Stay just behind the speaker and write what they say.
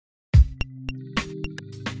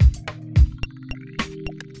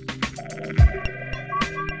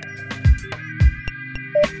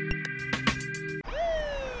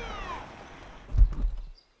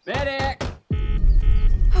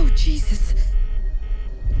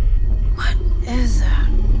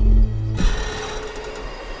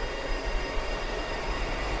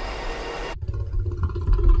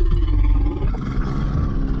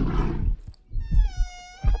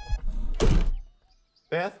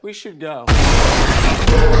We should go.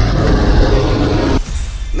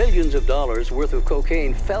 Millions of dollars worth of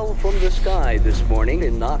cocaine fell from the sky this morning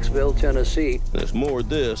in Knoxville, Tennessee. There's more of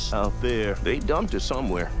this out there. They dumped it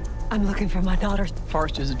somewhere. I'm looking for my daughter.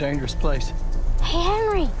 Forest is a dangerous place. Hey,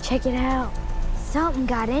 Henry, check it out. Something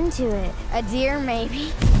got into it. A deer,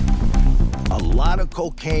 maybe. A lot of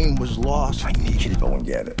cocaine was lost. I need you to go and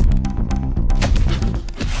get it.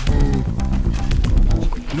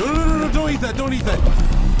 No, don't eat that, don't eat that.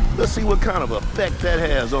 Let's see what kind of effect that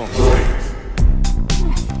has on us.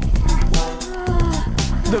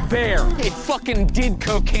 The bear. It fucking did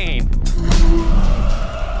cocaine.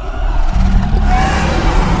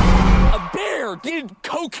 A bear did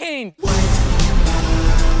cocaine.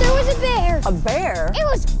 There was a bear. A bear? It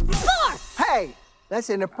was far. Hey, that's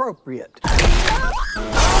inappropriate.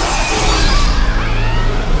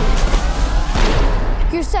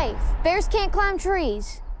 You're safe. Bears can't climb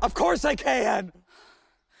trees. Of course I can.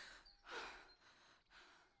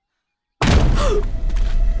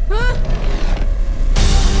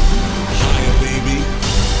 Higher, baby.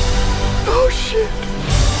 Oh, shit.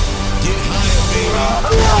 Get higher,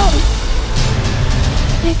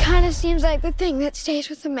 baby. It kind of seems like the thing that stays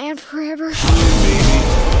with a man forever.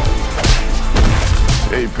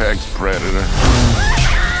 Apex predator.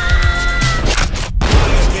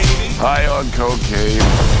 High on cocaine.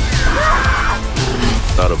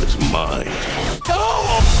 Out of its mind.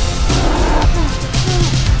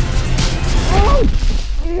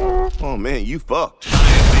 Oh man, you fucked.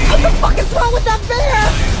 What the fuck is wrong with that bear?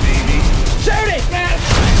 Shoot it, man.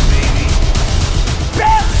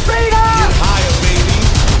 Bear, speed up! Get higher, baby.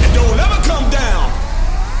 And don't ever come down.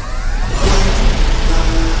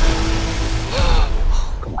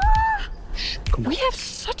 We have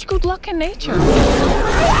such good luck in nature.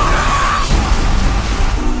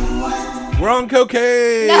 We're on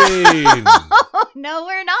cocaine. No,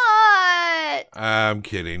 we're not. I'm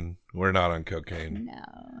kidding. We're not on cocaine. No,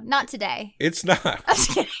 not today. It's not. I'm just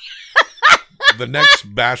kidding. The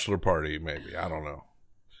next bachelor party, maybe. I don't know.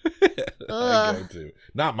 I go to.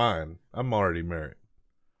 Not mine. I'm already married.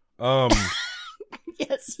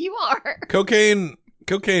 Yes, you are. Cocaine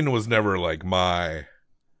was never like my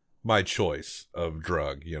choice of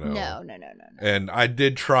drug, you know. No. And I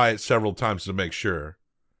did try it several times to make sure.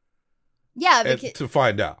 Yeah, and because to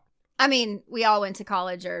find out. I mean, we all went to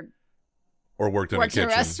college or worked in a in kitchen. a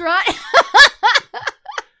restaurant.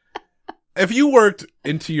 If you worked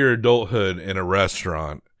into your adulthood in a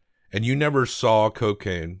restaurant and you never saw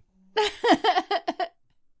cocaine,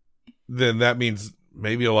 then that means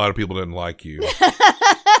maybe a lot of people didn't like you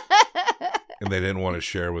and they didn't want to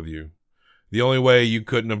share with you. The only way you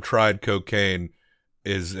couldn't have tried cocaine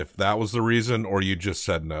is if that was the reason, or you just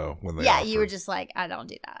said no when they offered. You were just like, I don't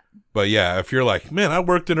do that. But yeah, if you're like, man, I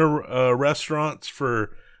worked in a restaurants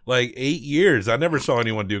for like 8 years. I never saw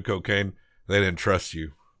anyone do cocaine. They didn't trust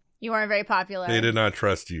you. You weren't very popular. They did not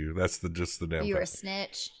trust you. That's just the damn You were thing. a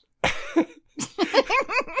snitch.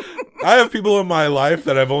 I have people in my life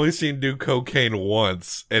that I've only seen do cocaine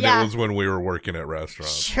once, and Yeah. it was when we were working at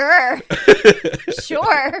restaurants. Sure.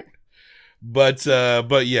 Sure. But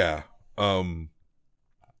yeah,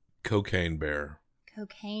 Cocaine Bear.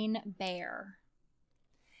 Cocaine Bear.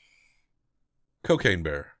 Cocaine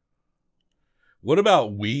Bear. What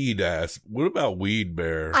about Weed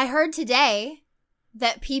Bear? I heard today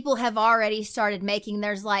that people have already started making,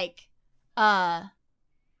 there's like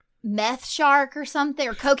meth shark or something,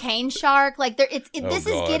 or cocaine shark. Like this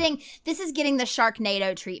is getting the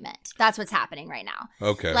Sharknado treatment. That's what's happening right now.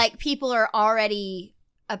 Okay. Like people are already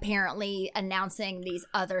apparently announcing these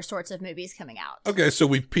other sorts of movies coming out. Okay, so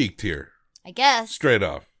we've peaked here. I guess. Straight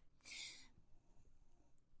off.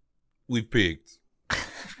 We've peaked.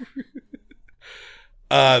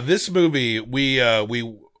 This movie, we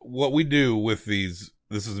what we do with these,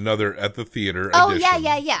 this is another at the theater edition.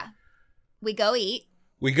 Yeah. We go eat.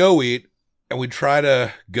 We go eat, and we try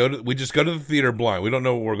to we just go to the theater blind. We don't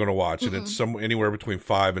know what we're going to watch, and it's anywhere between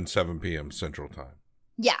 5 and 7 p.m. Central Time.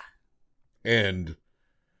 Yeah. And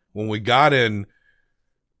when we got in,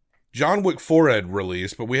 John Wick 4 had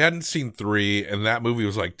released, but we hadn't seen 3, and that movie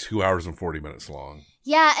was like 2 hours and 40 minutes long.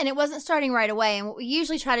 Yeah, and it wasn't starting right away. And what we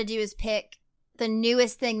usually try to do is pick the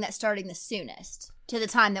newest thing that's starting the soonest to the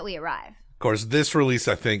time that we arrive. Of course, this released,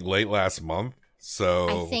 I think, late last month.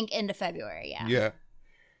 So I think end of February, yeah. Yeah.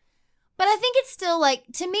 But I think it's still like,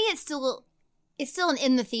 to me, it's still an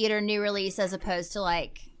in the theater new release as opposed to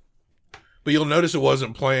like. But you'll notice it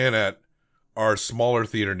wasn't playing at our smaller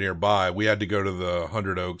theater nearby. We had to go to the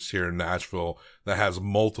 100 Oaks here in Nashville that has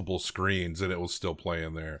multiple screens, and it was still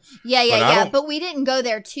playing there. Yeah. But we didn't go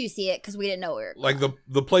there to see it because we didn't know we were like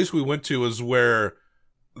the place we went to is where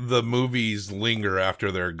the movies linger after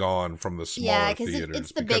they're gone from the smaller theaters.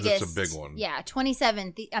 It's the because biggest. It's a big one. Yeah,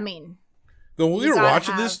 27. I mean, when we were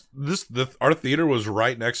watching have... our theater was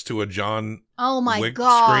right next to a John Wick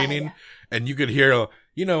God. screening, and you could hear,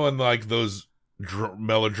 you know, in like those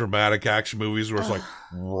melodramatic action movies where it's like,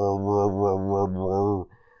 it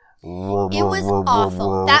was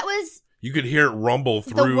awful. That was. You could hear it rumble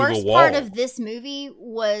through the wall. The worst part of this movie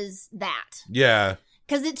was that. Yeah.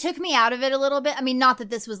 Because it took me out of it a little bit. I mean, not that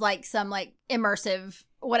this was like some like immersive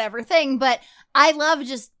whatever thing, but I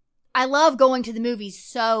love going to the movies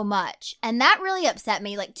so much. And that really upset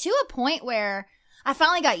me, like to a point where I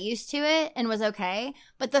finally got used to it and was okay.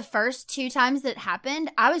 But the first 2 times that it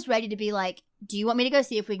happened, I was ready to be like, do you want me to go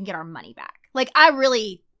see if we can get our money back? Like, I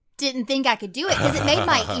really didn't think I could do it because it made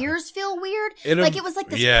my ears feel weird. It was like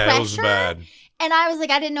this pressure. It was bad. And I was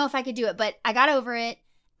like, I didn't know if I could do it, but I got over it.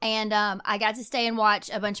 And I got to stay and watch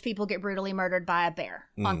a bunch of people get brutally murdered by a bear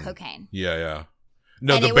on cocaine. Yeah, yeah.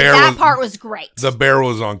 No, and that part was great. The bear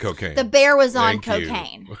was on cocaine. The bear was on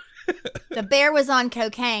cocaine. The bear was on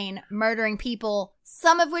cocaine, murdering people,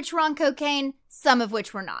 some of which were on cocaine, some of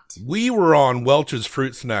which were not. We were on Welch's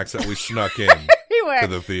fruit snacks that we snuck in to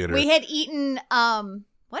the theater. We had eaten,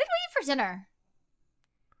 what did we eat for dinner?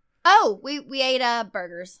 Oh, we ate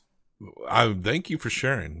burgers. Thank you for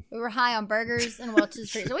sharing. We were high on burgers and Welch's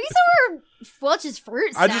fruit. So we saw Welch's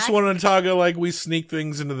fruit snacks. I just wanted to talk like we sneak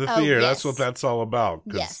things into the theater. Yes. That's what that's all about.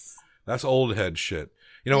 Yes. That's old head shit.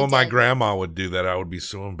 You know, when my grandma would do that, I would be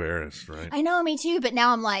so embarrassed, right? I know, me too. But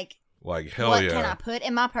now I'm like hell what yeah. Can I put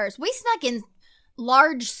in my purse? We snuck in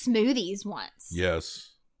large smoothies once. Yes.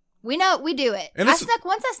 We do it. I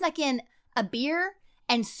snuck in a beer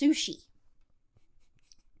and sushi.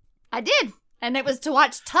 I did. And it was to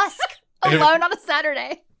watch Tusk alone on a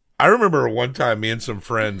Saturday. I remember one time me and some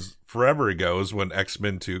friends forever ago was when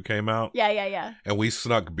X-Men 2 came out. Yeah. And we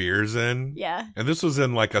snuck beers in. Yeah. And this was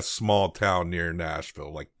in like a small town near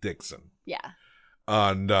Nashville, like Dixon. Yeah.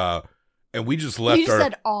 And we just left You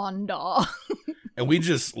said on-daw. And we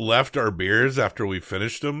just left our beers after we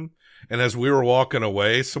finished them. And as we were walking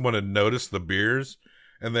away, someone had noticed the beers.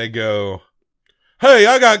 And they go, "Hey,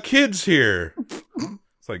 I got kids here."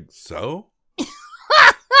 It's like, so?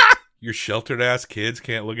 Your sheltered ass kids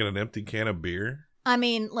can't look at an empty can of beer? I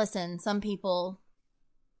mean, listen, some people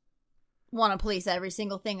want to police every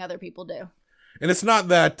single thing other people do. And it's not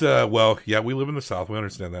that, yeah, we live in the South. We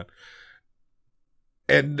understand that.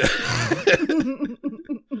 And of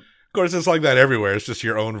course, it's like that everywhere. It's just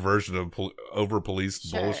your own version of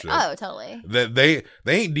over-policed bullshit. Oh, totally. They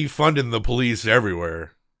ain't defunding the police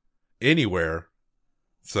everywhere. Anywhere.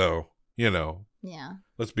 So, you know. Yeah.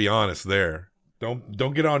 Let's be honest there.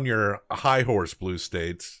 Don't get on your high horse, blue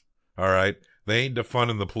states. All right, they ain't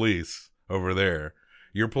defunding the police over there.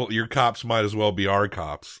 Your cops might as well be our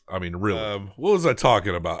cops. I mean, really. What was I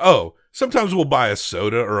talking about? Oh, sometimes we'll buy a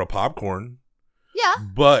soda or a popcorn. Yeah.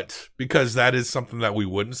 But because that is something that we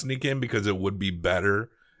wouldn't sneak in because it would be better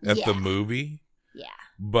at the movie. Yeah.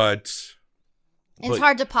 But it's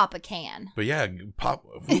hard to pop a can. But yeah,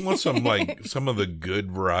 if we want some some of the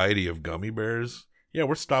good variety of gummy bears. Yeah,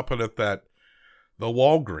 we're stopping at the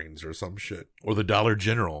Walgreens or some shit. Or the Dollar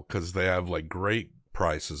General, because they have like great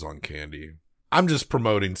prices on candy. I'm just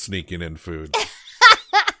promoting sneaking in food.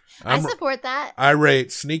 I support that. I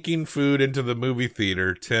rate sneaking food into the movie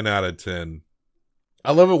theater 10 out of 10.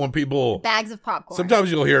 I love it when people... Bags of popcorn.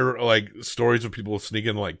 Sometimes you'll hear like stories of people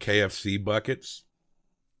sneaking like KFC buckets.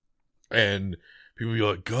 And people be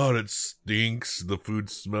like, God, it stinks. The food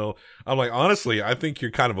smell. I'm like, honestly, I think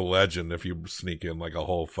you're kind of a legend if you sneak in like a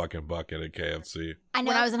whole fucking bucket at KFC. I know.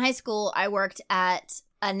 When I was in high school, I worked at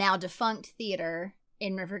a now defunct theater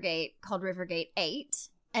in Rivergate called Rivergate 8.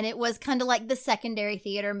 And it was kind of like the secondary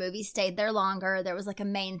theater. Movies stayed there longer. There was like a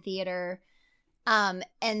main theater.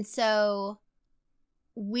 And so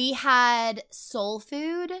we had Soul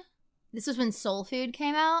Food. This was when Soul Food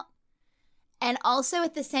came out. And also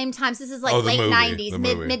at the same time, so this is like late 90s,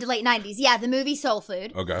 mid to late 90s. Yeah, the movie Soul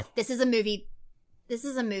Food. Okay. This is a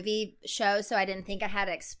movie show, so I didn't think I had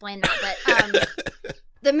to explain that. But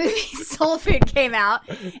the movie Soul Food came out,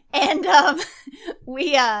 and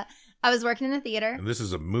I was working in the theater. And this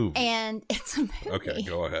is a movie. And it's a movie. Okay,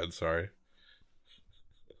 go ahead. Sorry.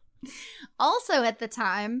 Also at the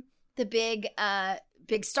time, the big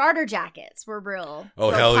starter jackets were real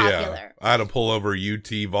hell popular. Yeah. I had to pull over UT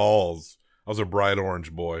Vols. I was a bright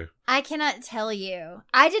orange boy. I cannot tell you.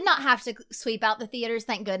 I did not have to sweep out the theaters.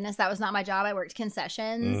 Thank goodness. That was not my job. I worked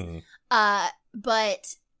concessions.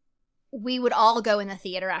 But we would all go in the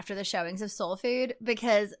theater after the showings of Soul Food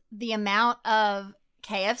because the amount of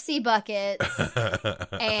KFC buckets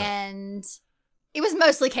and It was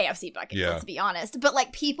mostly KFC buckets, Yeah. let's be honest. But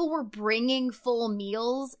like people were bringing full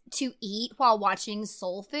meals to eat while watching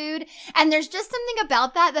soul food. And there's just something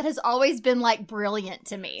about that has always been like brilliant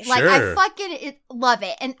to me. Like Sure. I fucking love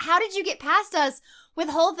it. And how did you get past us with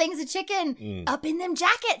whole things of chicken up in them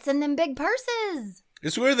jackets and them big purses?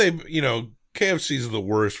 It's where they, KFC's the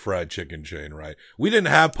worst fried chicken chain, right? We didn't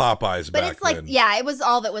have Popeyes But back it's like, then. yeah, it was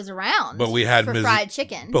all that was around. But we had for fried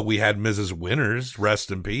chicken. But we had Mrs. Winners,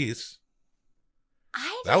 rest in peace.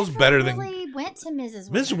 That was better than- really went to Mrs.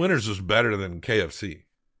 Winners. Mrs. Winners was better than KFC.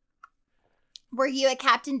 Were you at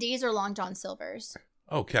Captain D's or Long John Silver's?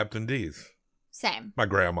 Oh, Captain D's. Same. My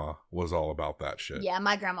grandma was all about that shit. Yeah,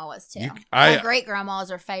 my grandma was too. You- My great grandma was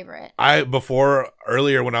her favorite.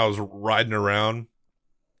 Earlier when I was riding around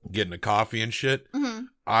getting a coffee and shit, Mm-hmm.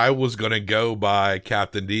 I was going to go by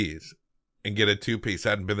Captain D's and get a 2-piece.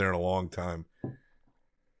 I hadn't been there in a long time.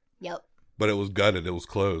 Yep. But it was gutted. It was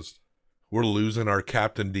closed. We're losing our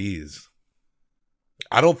Captain D's.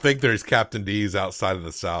 I don't think there's Captain D's outside of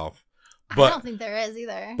the South. But, I don't think there is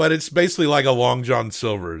either. But it's basically like a Long John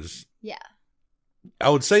Silver's. Yeah. I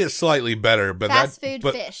would say it's slightly better, but Fast food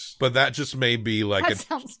fish. But that just may be like That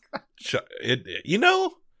sounds gross.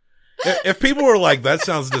 if people were like, that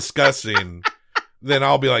sounds disgusting, then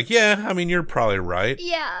I'll be like, yeah, I mean, you're probably right.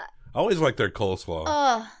 Yeah. I always like their coleslaw.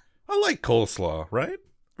 Ugh. I like coleslaw, right?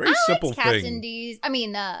 Very simple Captain thing. D's. I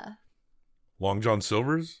mean, Long John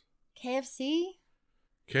Silver's? KFC?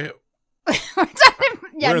 Okay.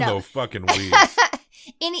 Yeah, We're no. in the fucking weeds.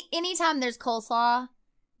 Anytime there's coleslaw,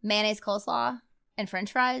 mayonnaise coleslaw, and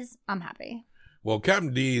french fries, I'm happy. Well,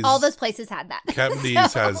 Captain D's. All those places had that. Captain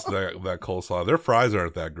D's has that coleslaw. Their fries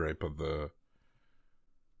aren't that great, but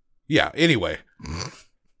yeah, anyway.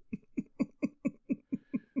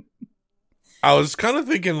 I was kind of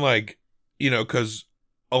thinking like, because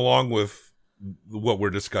along with what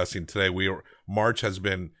we're discussing today, March has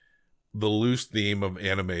been the loose theme of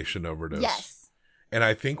animation overdose. Yes. And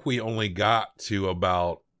I think we only got to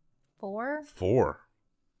about 4. 4.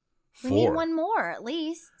 We need one more at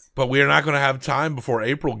least. But we are not going to have time before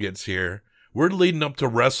April gets here. We're leading up to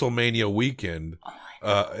WrestleMania weekend.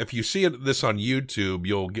 If you see this on YouTube,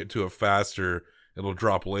 you'll get to it faster. It'll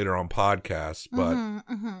drop later on podcasts. But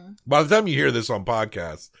by the time you hear this on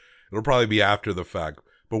podcasts, it'll probably be after the fact.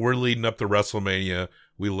 But we're leading up to WrestleMania.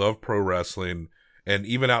 We love pro wrestling. And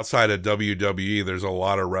even outside of WWE, there's a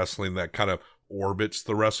lot of wrestling that kind of orbits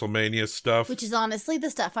the WrestleMania stuff. Which is honestly the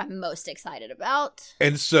stuff I'm most excited about.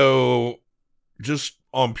 And so just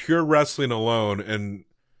on pure wrestling alone and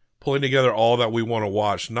pulling together all that we want to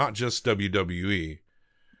watch, not just WWE,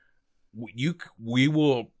 we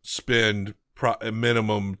will spend a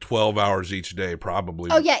minimum 12 hours each day, probably.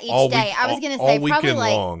 Oh, yeah, each day. I was going to say all probably weekend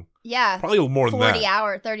like, long. Yeah. Probably more than that. 40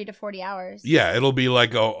 hours, 30 to 40 hours. Yeah, it'll be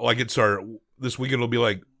like this weekend will be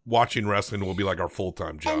like watching wrestling will be like our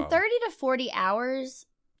full-time job. And 30 to 40 hours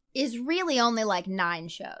is really only like 9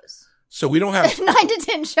 shows. So we don't have 9 to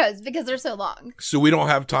 10 shows because they're so long. So we don't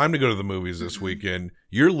have time to go to the movies this weekend.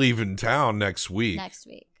 You're leaving town next week. Next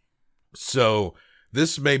week. So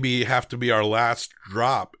this maybe have to be our last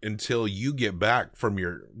drop until you get back from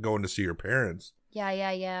your going to see your parents.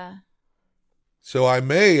 Yeah. So I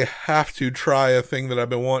may have to try a thing that I've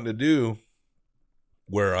been wanting to do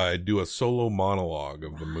where I do a solo monologue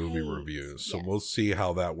of the movie reviews. So we'll see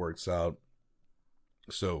how that works out.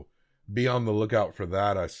 So be on the lookout for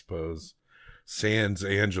that, I suppose. Sans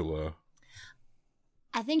Angela.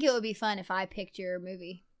 I think it would be fun if I picked your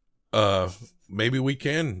movie. Maybe we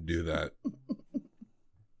can do that.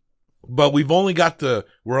 But we're only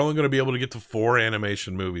going to be able to get to 4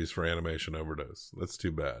 animation movies for Animation Overdose. That's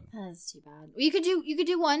too bad. That's too bad. You could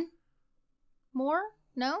do one more?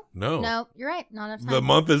 No, you're right. Not enough time. The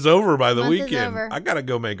month is over by the Month is weekend. over. I gotta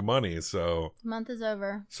go make money, so The month is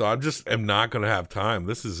over. I am not gonna have time.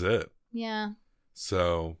 This is it. Yeah.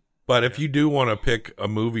 So, but if you do want to pick a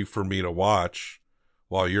movie for me to watch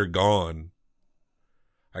while you're gone,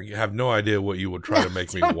 I have no idea what you would try to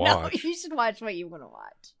make me watch. You should watch what you want to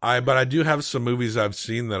watch. But I do have some movies I've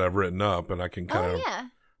seen that I've written up, and I can kind of yeah.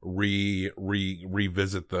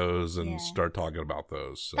 revisit those and start talking about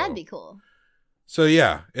those. So. That'd be cool. So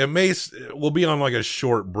yeah, we'll be on like a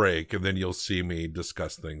short break, and then you'll see me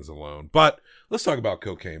discuss things alone. But let's talk about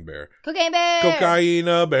Cocaine Bear. Cocaine Bear.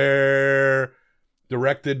 Cocaine Bear,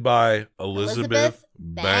 directed by Elizabeth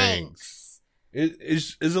Banks.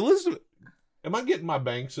 Is Elizabeth? Am I getting my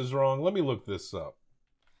Bankses wrong? Let me look this up.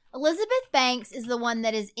 Elizabeth Banks is the one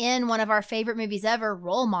that is in one of our favorite movies ever,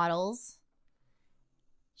 Role Models.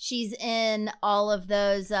 She's in all of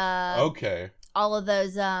those. Okay. All of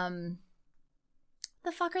those.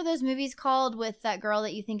 The fuck are those movies called with that girl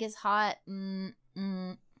that you think is hot?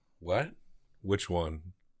 What? Which one?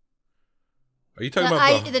 Are you talking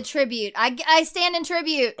about the tribute? I stand in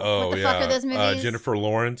tribute. Oh, what the yeah. fuck are those movies? Jennifer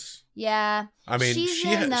Lawrence. Yeah. I mean, she's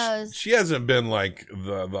in those. she hasn't been like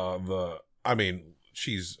the. I mean,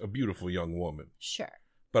 she's a beautiful young woman. Sure.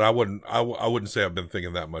 But I wouldn't say I've been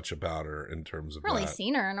thinking that much about her in terms of Really that.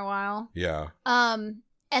 seen her in a while. Yeah.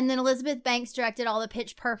 And then Elizabeth Banks directed all the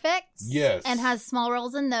Pitch Perfects. Yes. And has small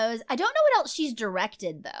roles in those. I don't know what else she's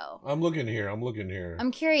directed though. I'm looking here.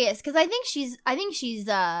 I'm curious because I think she's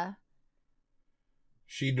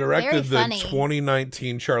She directed the funny.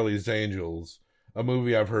 2019 Charlie's Angels, a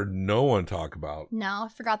movie I've heard no one talk about. No, I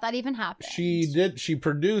forgot that even happened. She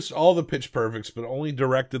produced all the Pitch Perfects, but only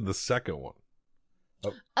directed the second one.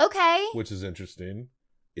 Okay. Which is interesting.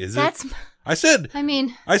 Is That's, it? I said,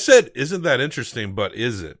 isn't that interesting, but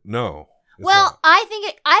is it? No. Well,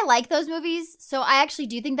 not. I like those movies, so I actually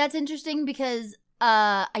do think that's interesting because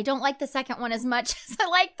I don't like the second one as much as I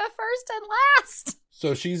like the first and last.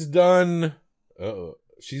 So she's done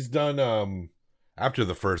after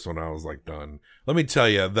the first one I was like done. Let me tell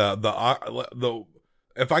you, the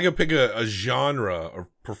if I could pick a genre of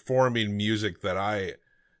performing music that I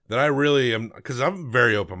really am, because I'm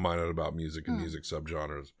very open-minded about music and music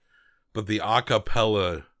subgenres, but the a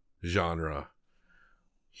cappella genre,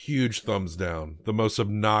 huge thumbs down. The most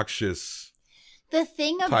obnoxious The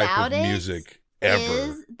thing type about of it music ever.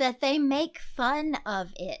 is that they make fun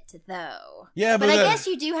of it, though. Yeah, but I guess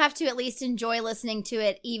you do have to at least enjoy listening to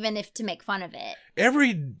it, even if to make fun of it.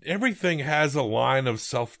 Everything has a line of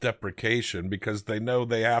self-deprecation because they know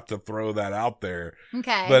they have to throw that out there.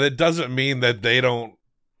 Okay, but it doesn't mean that they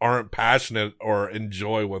aren't passionate or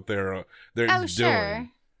enjoy what they're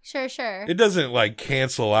doing. Sure. It doesn't like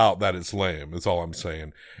cancel out that it's lame. That's all I'm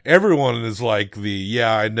saying. Everyone is like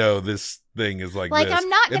I know this thing is like this. I'm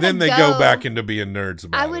not gonna and then they go back into being nerds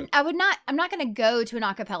about it. I'm not gonna go to an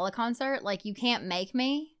a cappella concert. Like, you can't make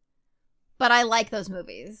me. But I like those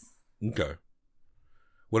movies. Okay.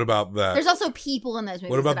 What about that? There's also people in those movies.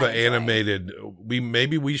 What about that the I enjoy. animated?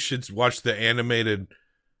 Maybe we should watch the animated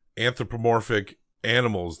anthropomorphic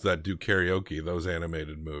animals that do karaoke. Those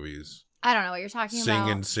animated movies. I don't know what you're talking Sing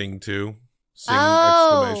about. and Sing Too. Sing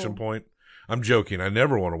Oh. exclamation point. I'm joking. I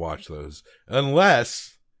never want to watch those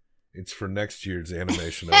unless it's for next year's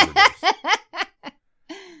animation overdose.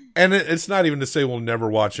 And it's not even to say we'll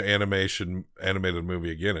never watch an animated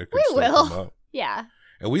movie again. It could We still will. come up. Yeah.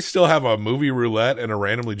 And we still have a movie roulette and a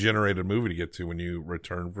randomly generated movie to get to when you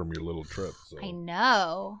return from your little trip. So. I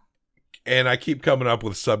know. And I keep coming up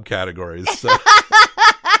with subcategories. So.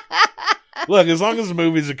 Look, as long as the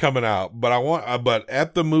movies are coming out, but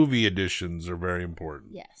at the movie editions are very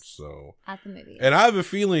important. Yes. So at the movie. And I have a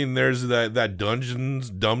feeling there's that Dungeons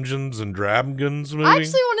and Dragons movie. I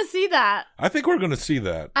actually want to see that. I think we're going to see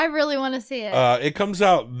that. I really want to see it. It comes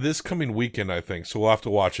out this coming weekend, I think. So we'll have to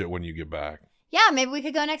watch it when you get back. Yeah, maybe we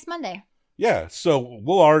could go next Monday. Yeah. So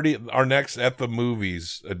our next at the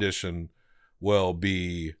movies edition will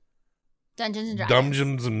be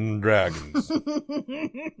Dungeons and Dragons.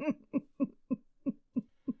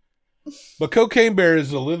 But Cocaine Bear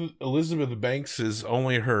is Elizabeth Banks'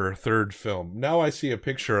 only her third film. Now I see a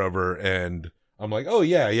picture of her and I'm like, oh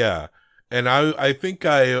yeah. And I think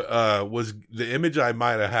I was, the image I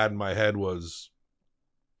might have had in my head was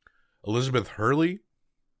Elizabeth Hurley.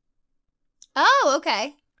 Oh,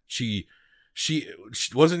 okay. She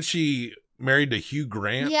wasn't she married to Hugh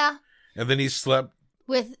Grant? Yeah. And then he slept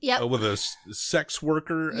with a sex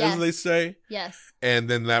worker, yes. as they say. Yes. And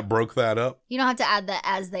then that broke that up. You don't have to add the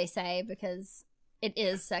 "as they say" because it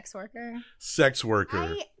is sex worker. Sex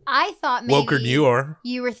worker. I thought maybe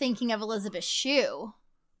you were thinking of Elizabeth Shue.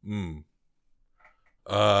 No,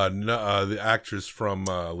 the actress from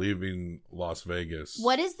Leaving Las Vegas.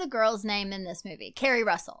 What is the girl's name in this movie? Carrie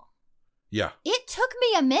Russell. Yeah. It took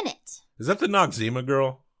me a minute. Is that the Noxzema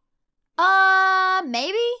girl?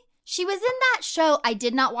 Maybe. She was in that show. I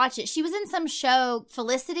did not watch it. She was in some show,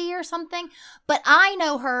 Felicity or something. But I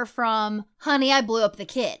know her from Honey, I Blew Up the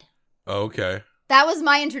Kid. Oh, okay. That was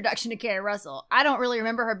my introduction to Carrie Russell. I don't really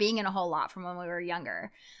remember her being in a whole lot from when we were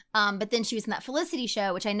younger. But then she was in that Felicity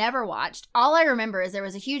show, which I never watched. All I remember is there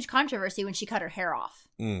was a huge controversy when she cut her hair off.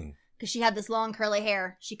 Because she had this long curly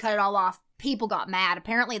hair. She cut it all off. People got mad.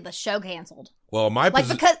 Apparently the show canceled. Well,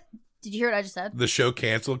 did you hear what I just said? The show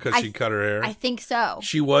canceled because she cut her hair? I think so.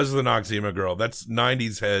 She was the Noxzema girl. That's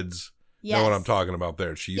 90s heads. Yes. Know what I'm talking about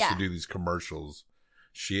there. She used to do these commercials.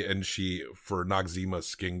 She for Noxzema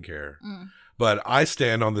skincare. But I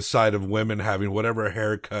stand on the side of women having whatever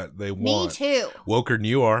haircut they want. Me too. Woker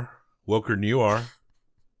you are.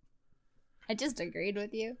 I just agreed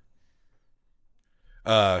with you.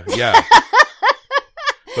 Yeah.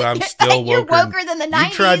 but I'm still You're woker. woker than the 90s.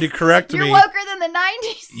 You tried to correct You're me. woker than the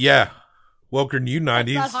 90s. Yeah, woker than you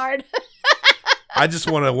 90s. That's not hard. I just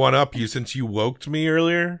want to one up you since you woked me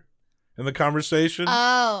earlier in the conversation.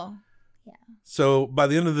 Oh. So by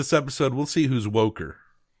the end of this episode, we'll see who's woker.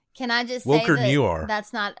 Can I just say Woker than that you are.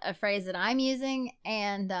 That's not a phrase that I'm using,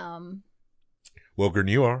 and Woker than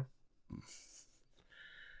you are.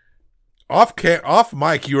 Off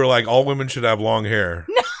mic, you were like, all women should have long hair.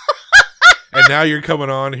 No. And now you're coming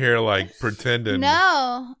on here like pretending.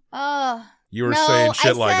 No. Oh. You were saying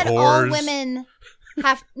shit like whores. All women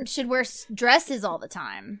should wear dresses all the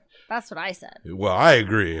time. That's what I said. Well, I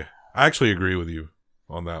agree. I actually agree with you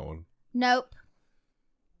on that one. Nope.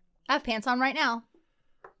 I have pants on right now.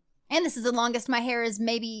 And this is the longest my hair has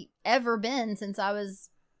maybe ever been since I was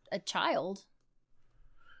a child.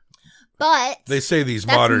 But they say these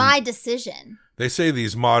that's modern my decision. They say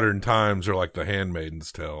these modern times are like the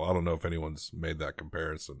Handmaid's Tale. I don't know if anyone's made that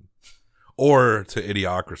comparison. Or to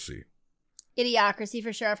Idiocracy. Idiocracy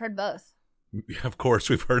for sure. I've heard both. Of course,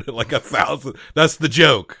 we've heard it like 1,000. That's the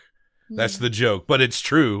joke. That's the joke. But it's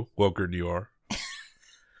true, woker you are.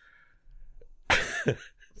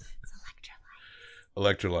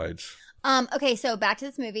 Electrolytes. Okay, so back to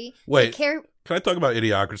this movie. Wait, can I talk about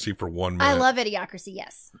Idiocracy for 1 minute? I love Idiocracy,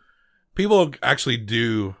 yes. People actually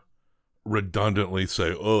do redundantly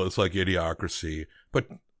say, oh, it's like Idiocracy. But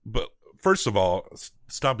first of all,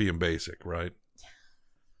 stop being basic, right?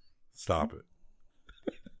 Stop it.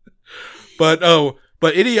 But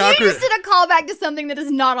Idiocracy... You just did a callback to something that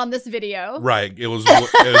is not on this video. Right. It was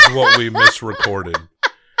what we misrecorded.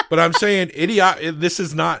 But I'm saying this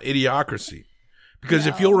is not Idiocracy. Because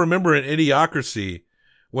if you'll remember in Idiocracy,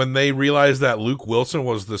 when they realized that Luke Wilson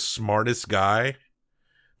was the smartest guy,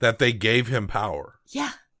 that they gave him power.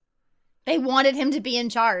 Yeah. They wanted him to be in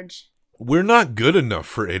charge. We're not good enough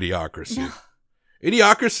for Idiocracy. No.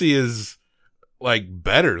 Idiocracy is, like,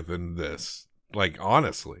 better than this. Like,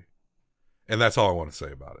 honestly. And that's all I want to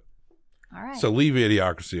say about it. All right. So leave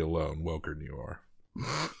Idiocracy alone, woker you are.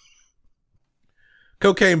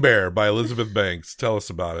 Cocaine Bear by Elizabeth Banks. Tell us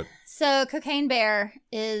about it. So Cocaine Bear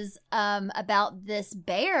is about this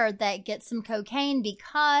bear that gets some cocaine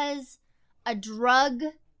because a drug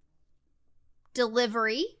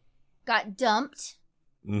delivery got dumped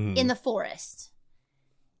in the forest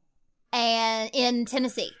and in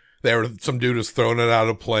Tennessee. Some dude was throwing it out of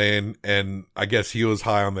a plane, and I guess he was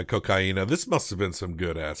high on the cocaine. This must have been some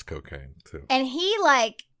good ass cocaine too. And he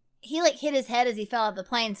hit his head as he fell out of the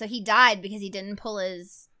plane, so he died because he didn't pull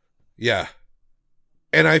his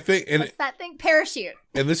And I think, what's that thing? Parachute.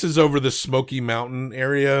 And this is over the Smoky Mountain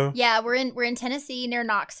area. Yeah, we're in Tennessee near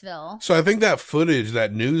Knoxville. So I think that footage,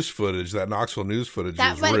 that news footage, that Knoxville news footage,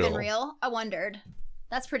 that was might real. have been real. I wondered.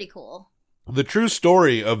 That's pretty cool. The true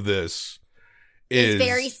story of this is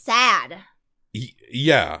very sad.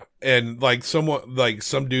 Yeah, and like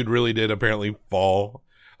some dude really did apparently fall.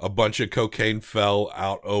 A bunch of cocaine fell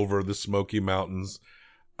out over the Smoky Mountains.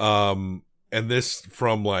 And this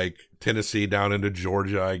from like Tennessee down into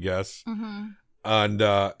Georgia, I guess. Mm-hmm. And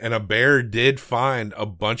a bear did find a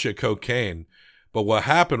bunch of cocaine. But what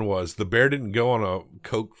happened was the bear didn't go on a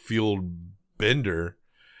coke-fueled bender.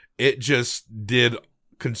 It just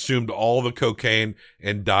consumed all the cocaine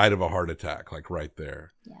and died of a heart attack, like right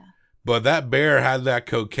there. Yeah. But that bear had that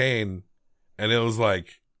cocaine, and it was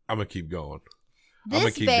like, I'm going to keep going.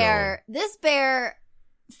 This bear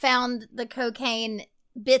found the cocaine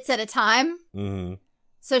bits at a time. Mm-hmm.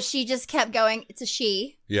 So she just kept going. It's a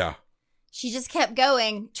she. Yeah. She just kept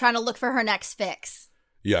going, trying to look for her next fix.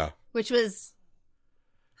 Yeah. Which was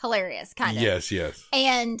hilarious, kind of. Yes.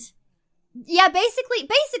 And yeah, basically,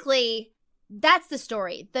 that's the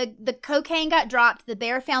story. The cocaine got dropped, the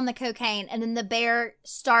bear found the cocaine, and then the bear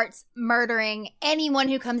starts murdering anyone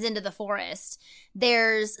who comes into the forest.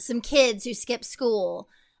 There's some kids who skip school.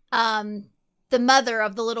 The mother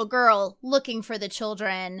of the little girl looking for the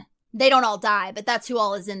children. They don't all die, but that's who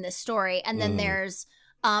all is in this story. And then there's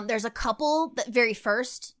a couple the very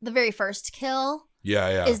first kill.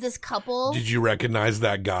 Yeah. Is this couple. Did you recognize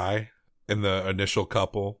that guy in the initial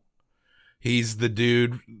couple? He's the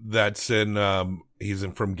dude that's he's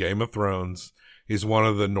from Game of Thrones. He's one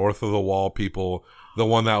of the North of the Wall people. The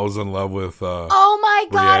one that was in love with oh my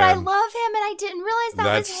God, Brienne. I love him, and I didn't realize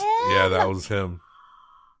that was him. Yeah, that was him.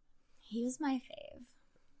 He was my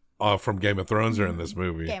fave. From Game of Thrones or in this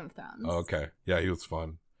movie? Game of Thrones. Oh, okay. Yeah, he was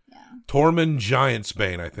fun. Yeah. Tormund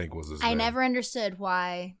Giantsbane, I think, was his name. I never understood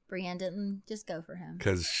why Brienne didn't just go for him.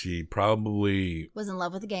 Because she probably... was in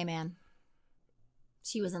love with a gay man.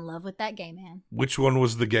 She was in love with that gay man. Which one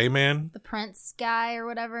was the gay man? The prince guy or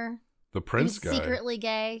whatever. The prince guy? Secretly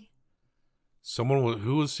gay.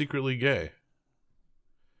 Who was secretly gay.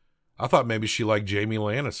 I thought maybe she liked Jaime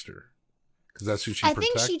Lannister because that's who she protected.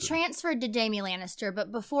 I think she transferred to Jaime Lannister,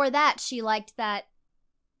 but before that, she liked that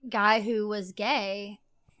guy who was gay.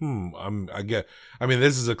 I mean,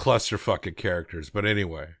 this is a clusterfuck of characters, but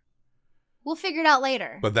anyway. We'll figure it out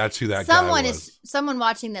later. But that's who that guy was. Someone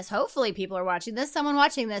watching this, hopefully people are watching this, someone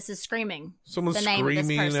watching this is screaming. Someone's the name screaming of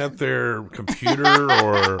this person. at their computer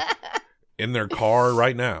or in their car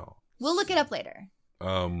right now. We'll look it up later.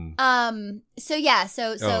 So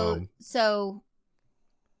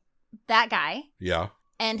that guy. Yeah.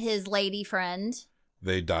 And his lady friend.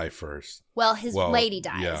 They die first. Well, his lady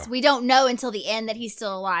dies. Yeah. We don't know until the end that he's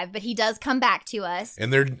still alive, but he does come back to us.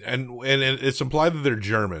 And they're and it's implied that they're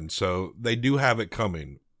German, so they do have it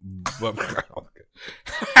coming. But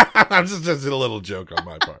I'm just a little joke on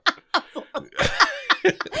my part.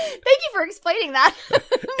 Thank you for explaining that.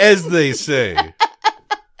 As they say.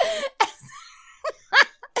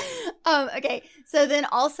 Okay. So then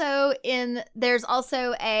also there's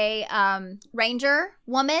also a ranger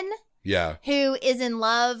woman. Yeah. Who is in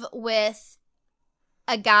love with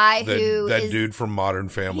a guy that dude from Modern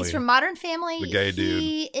Family. He's from Modern Family. The gay dude.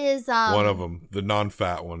 He is one of them, the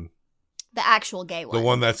non-fat one. The actual gay one. The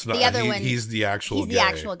one that's not. The other one. He's the actual. He's gay. the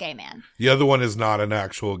actual gay man. The other one is not an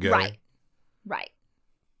actual gay. Right.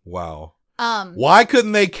 Wow. Why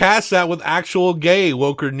couldn't they cast that with actual gay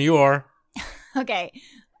Woker Noir? Okay.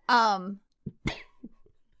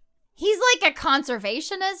 He's like a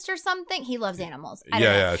conservationist or something. He loves animals. I don't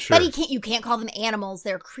know. Yeah, sure. But you can't call them animals.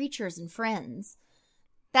 They're creatures and friends.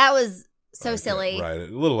 That was so silly. Right. A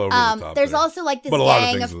little over the top. There's there. also like this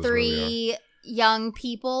gang of 3 young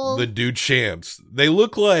people. The Duchamps. They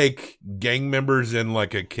look like gang members in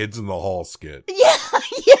like a Kids in the Hall skit. Yeah.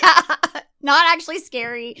 Not actually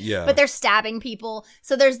scary. Yeah. But they're stabbing people.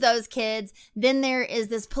 So there's those kids. Then there is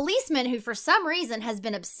this policeman who for some reason has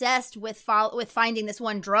been obsessed with finding this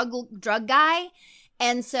one drug guy.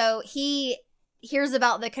 And so he hears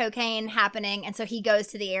about the cocaine happening. And so he goes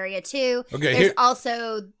to the area too. Okay. There's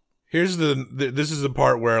also... Here's this is the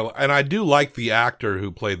part where, and I do like the actor who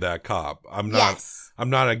played that cop. I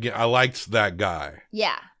liked that guy.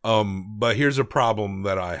 Yeah. But here's a problem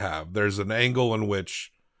that I have. There's an angle in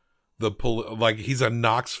which he's a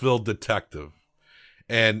Knoxville detective,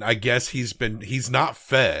 and I guess he's not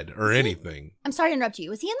fed or anything. I'm sorry to interrupt you.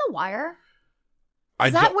 Was he in The Wire?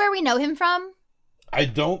 Is that where we know him from? I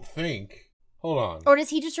don't think. Hold on. Or does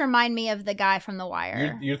he just remind me of the guy from The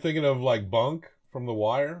Wire? You're thinking of like Bunk from The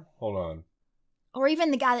Wire? Hold on. Or even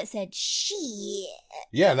the guy that said, shit.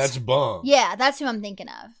 Yeah, that's Bunk. Yeah, that's who I'm thinking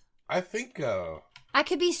of. I think, I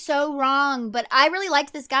could be so wrong, but I really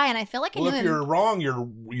liked this guy, and I feel like I knew him. If you're wrong,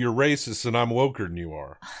 you're racist, and I'm woker than you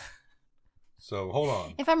are. So, hold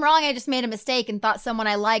on. If I'm wrong, I just made a mistake and thought someone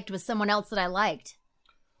I liked was someone else that I liked.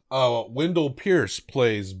 Wendell Pierce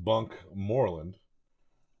plays Bunk Moreland.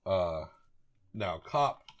 Now,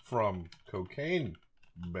 cop from Cocaine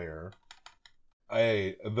Bear.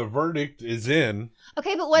 The verdict is in.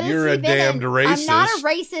 Okay, but what You're has he a been damned in? racist. I'm not a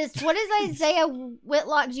racist. What has Isaiah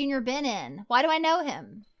Whitlock Jr. been in? Why do I know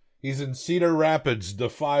him? He's in Cedar Rapids, The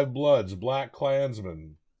Five Bloods, Black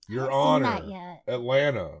Klansman, Your I haven't Honor, seen that yet.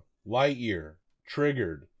 Atlanta, Lightyear,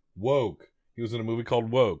 Triggered, Woke. He was in a movie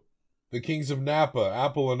called Woke. The Kings of Napa,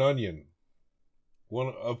 Apple and Onion.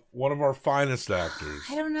 One of our finest actors.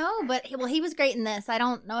 I don't know, but he was great in this. I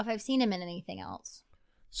don't know if I've seen him in anything else.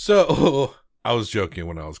 So, I was joking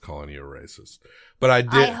when I was calling you a racist. But I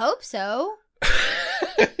did. I hope so.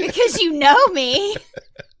 Because you know me.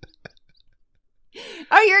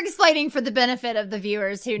 Oh, you're explaining for the benefit of the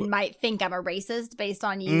viewers who might think I'm a racist based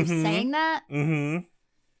on you saying that? Mm-hmm.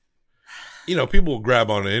 You know, people will grab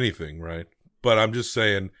onto anything, right? But I'm just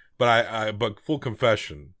saying, but full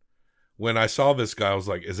confession, when I saw this guy, I was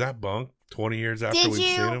like, is that Bunk 20 years after we've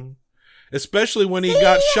seen him? Especially when he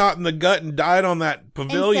got shot in the gut and died on that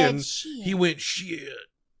pavilion. He went, shit.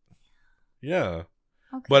 Yeah.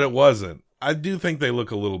 Okay. But it wasn't. I do think they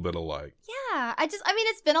look a little bit alike. Yeah.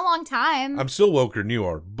 It's been a long time. I'm still woker than you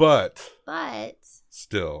are, but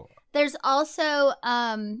still. There's also,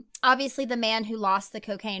 obviously the man who lost the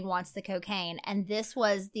cocaine wants the cocaine. And this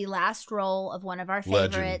was the last role of one of our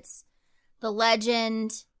favorites. The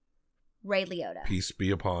legend, Ray Liotta. Peace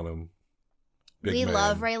be upon him. We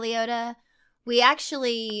love Ray Liotta. We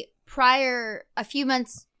actually, a few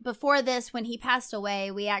months before this, when he passed away,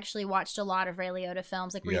 we actually watched a lot of Ray Liotta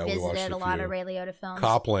films. Like, revisited a lot of Ray Liotta films.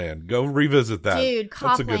 Copland. Go revisit that. Dude,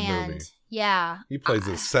 Copland. That's a good movie. Yeah. He plays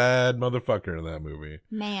a sad motherfucker in that movie.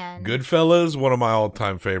 Man. Goodfellas, one of my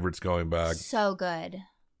all-time favorites going back. So good.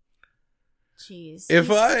 Jeez.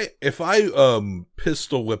 If I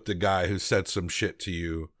pistol whipped a guy who said some shit to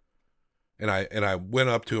you, and I went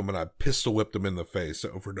up to him and I pistol whipped him in the face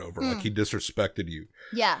over and over, like he disrespected you.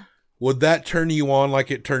 Yeah. Would that turn you on like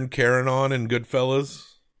it turned Karen on in Goodfellas?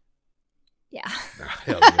 Yeah. Oh,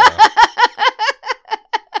 hell yeah.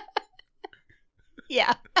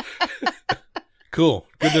 Yeah. Cool.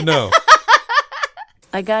 Good to know.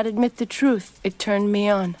 I gotta admit the truth. It turned me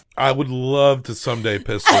on. I would love to someday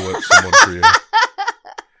pistol whip someone for you.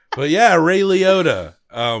 But yeah, Ray Liotta.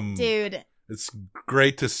 Dude. It's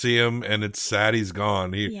great to see him, and it's sad he's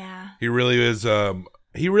gone. Yeah. He really is.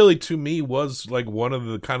 He really, to me, was like one of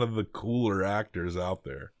the kind of the cooler actors out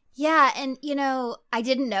there. Yeah, and you know, I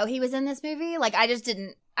didn't know he was in this movie. Like, I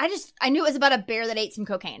knew it was about a bear that ate some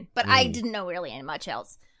cocaine, but I didn't know really any much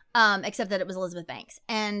else, except that it was Elizabeth Banks.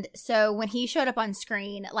 And so when he showed up on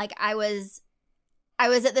screen, like I was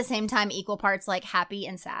at the same time equal parts like happy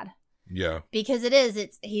and sad. Yeah, because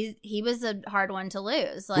he was a hard one to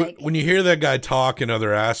lose. Like when you hear that guy talk in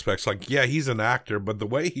other aspects, like yeah, he's an actor, but the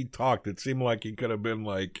way he talked, it seemed like he could have been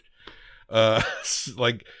like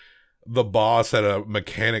the boss at a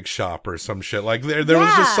mechanic shop or some shit. Like there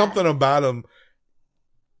was just something about him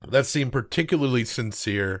that seemed particularly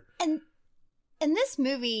sincere. And in this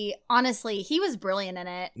movie, honestly, he was brilliant in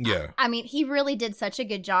it. Yeah. I mean, he really did such a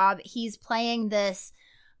good job. He's playing this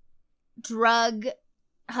drug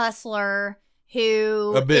hustler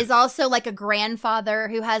who is also like a grandfather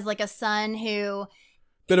who has like a son who...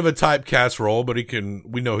 Bit of a typecast role, but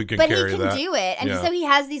we know he can carry that. But he can do it. And so he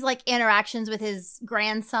has these like interactions with his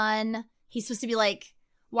grandson. He's supposed to be like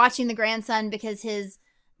watching the grandson because his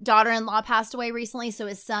daughter-in-law passed away recently. So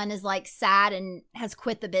his son is like sad and has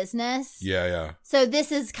quit the business. Yeah, yeah. So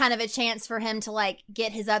this is kind of a chance for him to like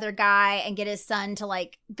get his other guy and get his son to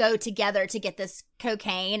like go together to get this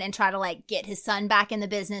cocaine and try to like get his son back in the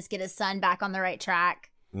business, get his son back on the right track.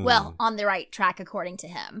 Well, on the right track according to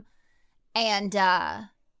him. And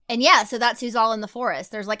yeah, so that's who's all in the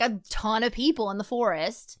forest. There's like a ton of people in the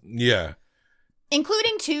forest. Yeah.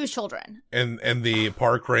 Including 2 children. And the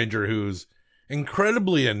park ranger who's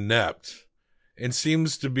incredibly inept and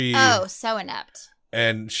seems to be... Oh, so inept.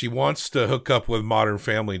 And she wants to hook up with Modern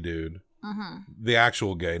Family dude. Mm-hmm. The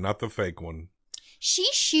actual gay, not the fake one. She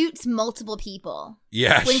shoots multiple people.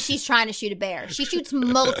 Yeah. When she's trying to shoot a bear. She shoots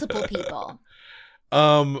multiple people.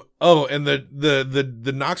 Oh, and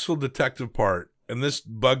the Knoxville detective part, and this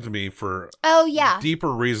bugged me for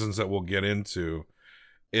deeper reasons that we'll get into,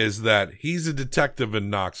 is that he's a detective in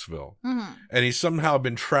Knoxville, and he's somehow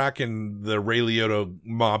been tracking the Ray Liotta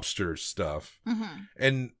mobster stuff,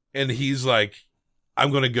 and he's like,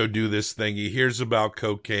 I'm going to go do this thing. He hears about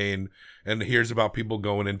cocaine and hears about people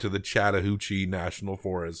going into the Chattahoochee National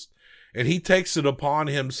Forest, and he takes it upon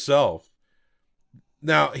himself.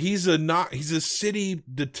 Now, he's a city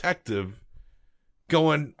detective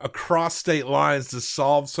going across state lines to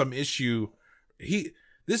solve some issue.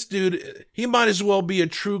 This dude, he might as well be a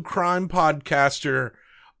true crime podcaster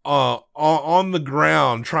on the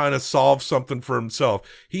ground trying to solve something for himself.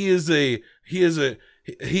 He has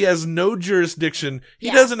no jurisdiction. He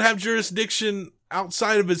doesn't have jurisdiction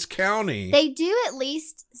outside of his county. They do at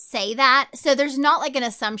least say that. So there's not like an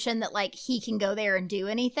assumption that like he can go there and do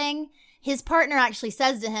anything. His partner actually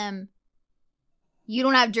says to him, you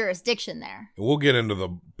don't have jurisdiction there. We'll get into the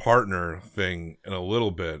partner thing in a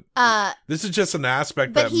little bit. This is just an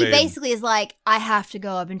aspect but he basically is like, I have to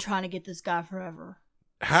go. I've been trying to get this guy forever.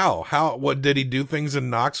 How? What, did he do things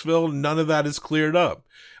in Knoxville? None of that is cleared up.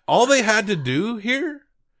 All they had to do here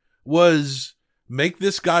was make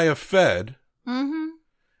this guy a Fed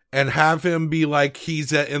and have him be like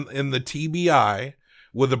he's in the TBI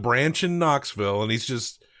with a branch in Knoxville, and he's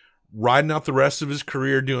just riding out the rest of his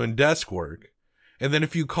career doing desk work. And then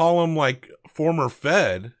if you call him like former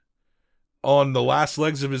Fed on the last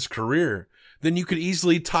legs of his career, then you could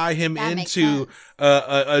easily tie him into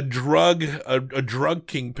a drug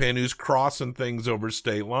kingpin who's crossing things over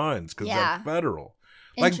state lines because that's federal.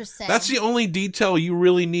 Interesting. Like, that's the only detail you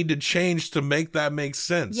really need to change to make that make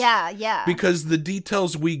sense. Yeah, yeah. Because the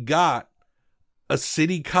details we got, a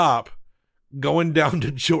city cop going down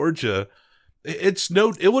to Georgia, it's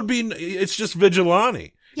just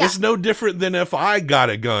vigilante. Yeah. It's no different than if I got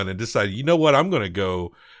a gun and decided, you know what, I'm going to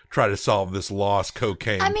go try to solve this lost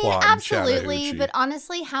cocaine plot. Absolutely, but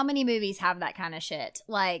honestly, how many movies have that kind of shit?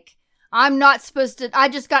 Like, I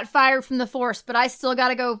just got fired from the force, but I still got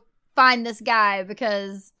to go find this guy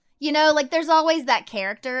because, you know, like there's always that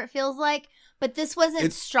character, it feels like. But this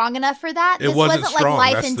wasn't strong enough for that. This wasn't strong.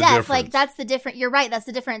 Like life that's and death. Difference. Like that's the different. You're right. That's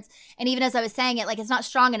the difference. And even as I was saying it, like it's not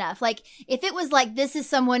strong enough. Like if it was like this is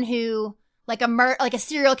someone who like a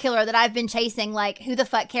serial killer that I've been chasing. Like, who the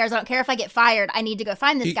fuck cares? I don't care if I get fired. I need to go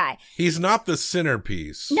find this guy. He's not the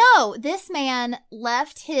centerpiece. No, this man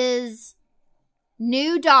left his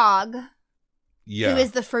new dog, who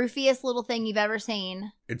is the froofiest little thing you've ever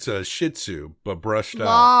seen. It's a Shih Tzu, but brushed out.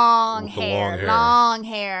 Long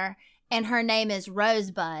hair. And her name is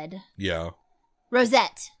Rosebud. Yeah.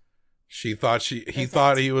 Rosette. He thought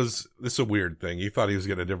he was, this is a weird thing. He thought he was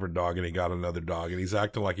getting a different dog and he got another dog and he's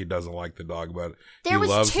acting like he doesn't like the dog, but there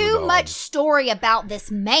was too much story about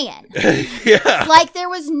this man. Yeah. Like there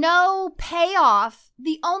was no payoff.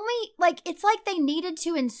 The only, like, it's like they needed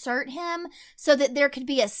to insert him so that there could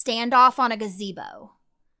be a standoff on a gazebo.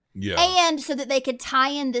 Yeah. And so that they could tie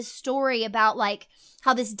in this story about like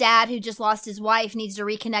how this dad who just lost his wife needs to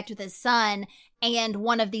reconnect with his son, and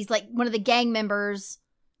one of the gang members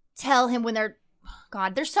tell him when they're,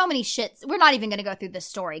 God, there's so many shits. We're not even going to go through this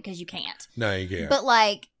story because you can't. No, you can't. But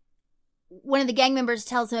like, one of the gang members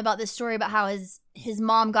tells him about this story about how his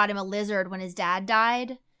mom got him a lizard when his dad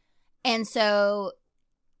died. And so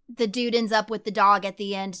the dude ends up with the dog at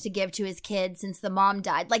the end to give to his kid since the mom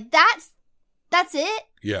died. Like that's it.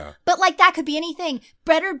 Yeah. But like that could be anything.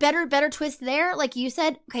 Better twist there. Like you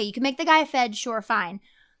said, okay, you can make the guy fed, sure, fine.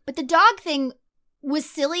 But the dog thing was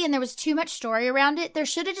silly and there was too much story around it. There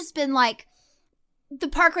should have just been like, the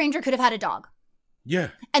park ranger could have had a dog. Yeah.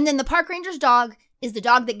 And then the park ranger's dog is the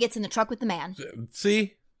dog that gets in the truck with the man.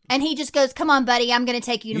 See? And he just goes, come on, buddy, I'm going to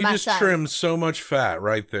take you to my son. You just trimmed so much fat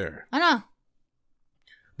right there. I know.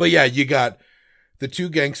 But yeah, you got the two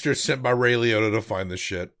gangsters sent by Ray Liotta to find the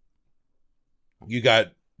shit. You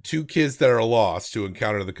got two kids that are lost to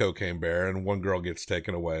encounter the cocaine bear, and one girl gets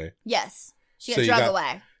taken away. Yes. She got drug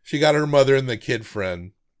away. She got her mother and the kid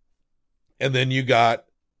friend. And then you got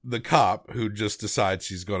the cop who just decides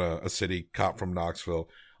she's going to, a city cop from Knoxville.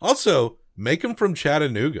 Also, make him from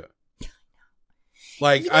Chattanooga.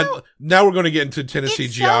 Like, now we're going to get into Tennessee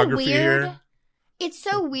geography here. It's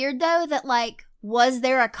so weird, though, that, like, was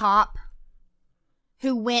there a cop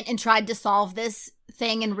who went and tried to solve this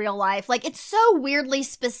thing in real life? Like, it's so weirdly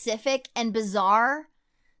specific and bizarre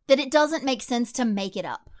that it doesn't make sense to make it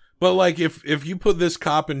up. But, like, if you put this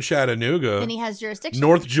cop in Chattanooga, then he has jurisdiction.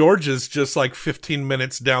 North Georgia's just, like, 15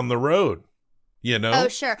 minutes down the road, you know? Oh,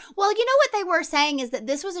 sure. Well, you know what they were saying is that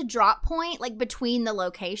this was a drop point, like, between the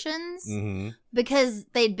locations because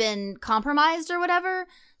they'd been compromised or whatever.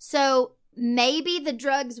 So maybe the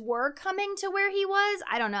drugs were coming to where he was.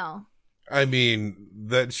 I don't know. I mean,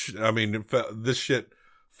 this shit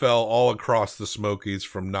fell all across the Smokies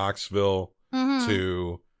from Knoxville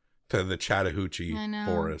to the Chattahoochee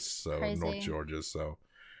forests, so crazy. North Georgia. So,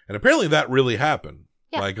 and apparently that really happened.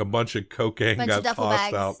 Yeah. Like a bunch of cocaine got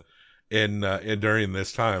tossed out in during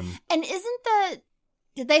this time. And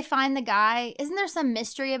did they find the guy? Isn't there some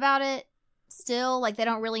mystery about it still? Like they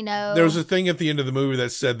don't really know. There was a thing at the end of the movie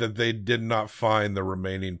that said that they did not find the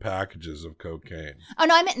remaining packages of cocaine. Oh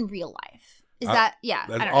no, I meant in real life. Is that yeah?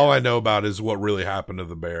 That's all I know about is what really happened to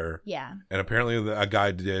the bear. Yeah. And apparently a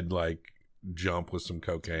guy did like jump with some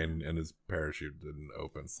cocaine and his parachute didn't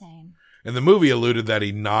open. Same. And the movie alluded that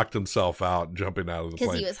he knocked himself out jumping out of the plane.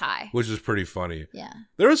 Because he was high. Which is pretty funny. Yeah.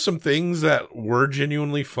 There were some things that were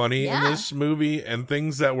genuinely funny in this movie and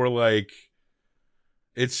things that were like,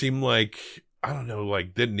 it seemed like, I don't know,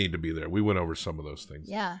 like didn't need to be there. We went over some of those things.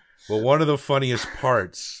 Yeah. Well, one of the funniest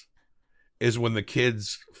parts is when the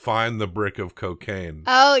kids find the brick of cocaine.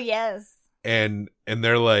 Oh, yes. And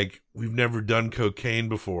they're like, we've never done cocaine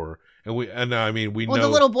before. We know. The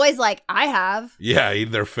little boy's like, I have. Yeah,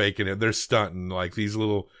 they're faking it. They're stunting like these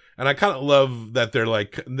little, and I kind of love that they're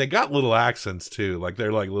like, they got little accents too. Like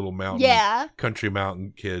they're like little country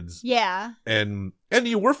mountain kids. Yeah. And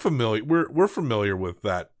we're familiar. We're familiar with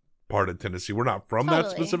that part of Tennessee. We're not from that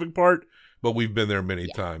specific part, but we've been there many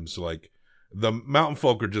times. Like the mountain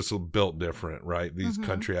folk are just built different, right? These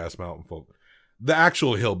country ass mountain folk. The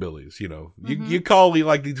actual hillbillies, you know, you call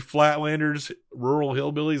like these flatlanders rural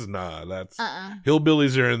hillbillies. Nah, that's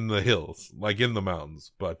hillbillies are in the hills, like in the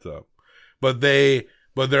mountains. But they're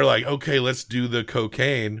like, okay, let's do the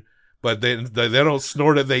cocaine, but they don't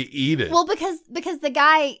snort it, they eat it. Well, because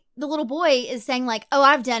the little boy is saying like, oh,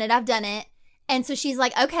 I've done it, and so she's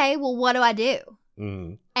like, okay, well, what do I do?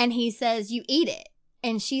 And he says, you eat it,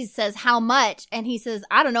 and she says, how much? And he says,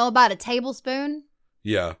 I don't know, about a tablespoon.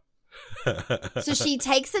 Yeah. So she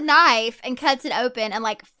takes a knife and cuts it open and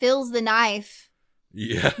like fills the knife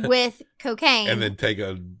with cocaine. And then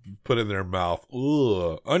put it in their mouth.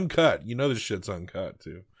 Ugh, uncut. You know this shit's uncut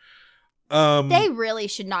too. They really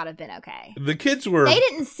should not have been okay. The kids were. It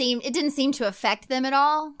didn't seem to affect them at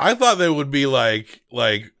all. I thought they would be like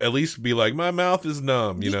at least be like, my mouth is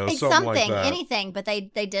numb, something like that. Anything, but they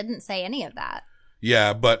didn't say any of that.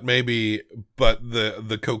 Yeah, but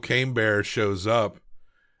the cocaine bear shows up,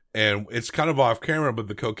 and it's kind of off camera, but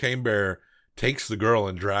the cocaine bear takes the girl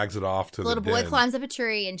and drags it off to the little boy den. climbs up a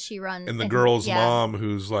tree and she runs. And the girl's mom,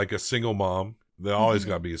 who's like a single mom, they always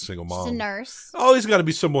got to be a single mom. She's a nurse. Always got to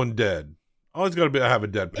be someone dead. Always got to have a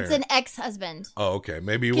dead parent. It's an ex-husband. Oh, okay.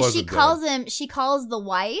 Maybe he wasn't dead. She calls the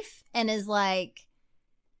wife and is like,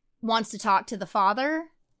 wants to talk to the father,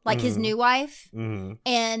 like his new wife. Mm-hmm.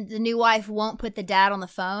 And the new wife won't put the dad on the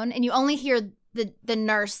phone. And you only hear the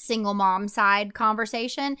nurse single mom side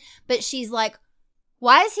conversation. But she's like,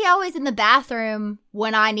 why is he always in the bathroom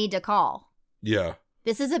when I need to call? Yeah.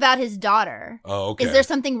 This is about his daughter. Oh, okay. Is there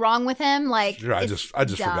something wrong with him? Like, sure, I just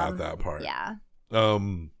forgot that part. Yeah.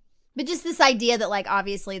 But just this idea that, like,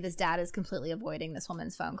 obviously this dad is completely avoiding this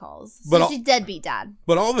woman's phone calls. So she's deadbeat dad.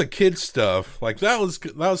 But all the kids stuff, like, that was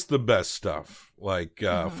the best stuff. Like,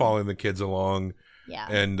 following the kids along. Yeah.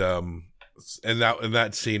 And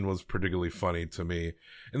that scene was particularly funny to me.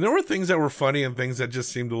 And there were things that were funny and things that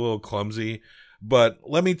just seemed a little clumsy. But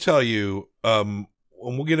let me tell you, and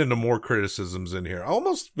we'll get into more criticisms in here. I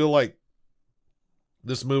almost feel like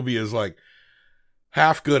this movie is like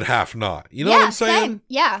half good, half not. You know what I'm saying? Same.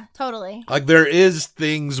 Yeah, totally. Like there is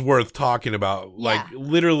things worth talking about, like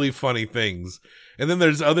literally funny things. And then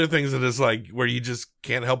there's other things that is like where you just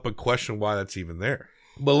can't help but question why that's even there.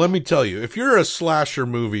 But let me tell you, if you're a slasher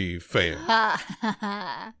movie fan,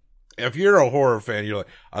 if you're a horror fan, you're like,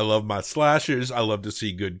 I love my slashers. I love to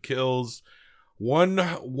see good kills.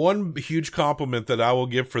 One huge compliment that I will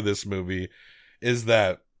give for this movie is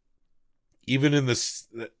that even in this,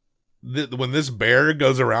 when this bear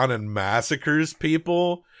goes around and massacres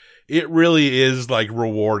people, it really is like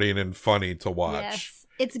rewarding and funny to watch. Yes,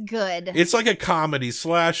 it's good. It's like a comedy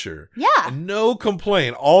slasher. Yeah. No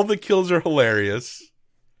complaint. All the kills are hilarious.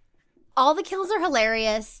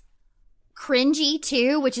 Cringy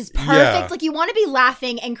too, which is perfect. Yeah. Like you want to be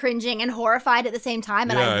laughing and cringing and horrified at the same time,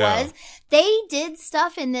 and I was. They did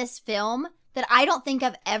stuff in this film that I don't think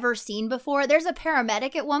I've ever seen before. There's a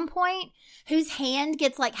paramedic at one point whose hand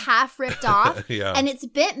gets like half ripped off and it's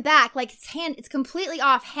bent back, like his hand, it's completely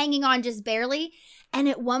off, hanging on just barely. And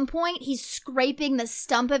at one point, he's scraping the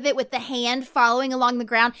stump of it with the hand following along the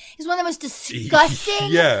ground. It's one of the most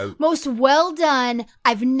disgusting, most well done,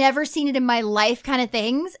 I've never seen it in my life kind of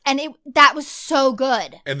things. And that was so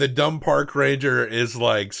good. And the dumb park ranger is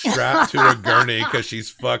like strapped to a gurney because she's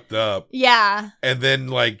fucked up. Yeah. And then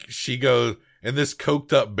like she goes, and this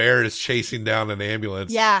coked up bear is chasing down an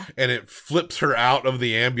ambulance. Yeah. And it flips her out of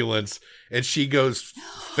the ambulance. And she goes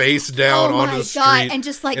face down onto the street and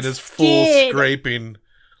just like and is full scraping.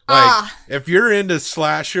 Like if you're into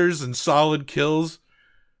slashers and solid kills,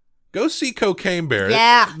 go see Cocaine Bear.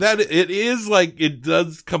 Yeah, it is like it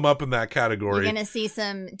does come up in that category. You're gonna see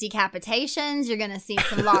some decapitations. You're gonna see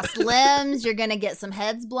some lost limbs. You're gonna get some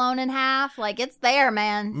heads blown in half. Like it's there,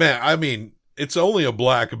 man. Man, I mean, it's only a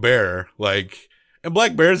black bear. Like, and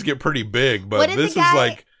black bears get pretty big, but this is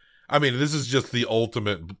like, I mean, this is just the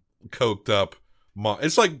ultimate coked up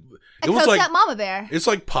it's like up mama bear. It's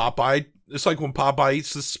like Popeye. It's like when Popeye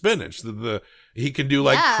eats the spinach. He can do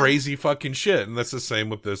like crazy fucking shit, and that's the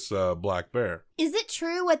same with this black bear. Is it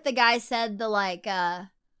true what the guy said? The like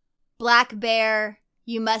black bear,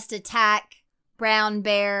 you must attack. Brown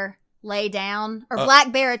bear, lay down, or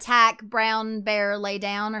black bear attack. Brown bear, lay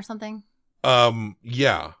down, or something.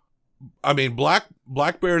 Yeah. I mean, black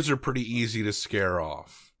bears are pretty easy to scare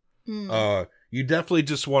off. You definitely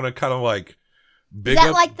just want to kind of like big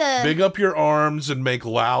up your arms and make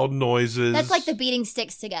loud noises. That's like the beating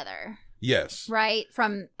sticks together. Yes. Right?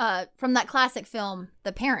 From that classic film,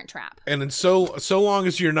 The Parent Trap. And it's so long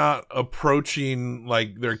as you're not approaching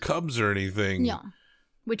like their cubs or anything. Yeah.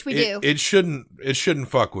 Which we do. It shouldn't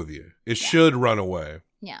fuck with you. It should run away.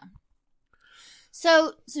 Yeah.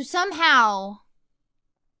 So somehow,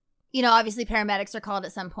 obviously paramedics are called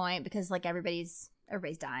at some point because like everybody's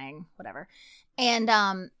dying, whatever. And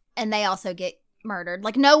they also get murdered.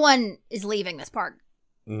 Like no one is leaving this park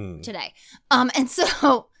today. And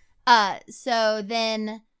so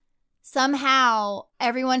then somehow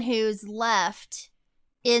everyone who's left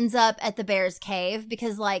ends up at the bear's cave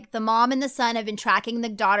because like the mom and the son have been tracking the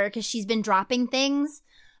daughter because she's been dropping things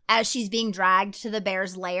as she's being dragged to the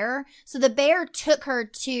bear's lair. So the bear took her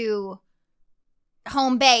to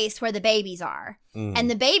home base where the babies are.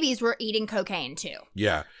 And the babies were eating cocaine too.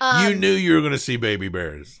 Yeah. You knew you were going to see baby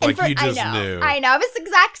bears. Like, you just knew. I know. I was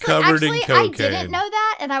exactly. Covered in actually, I cocaine. didn't know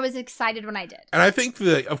that, and I was excited when I did. And I think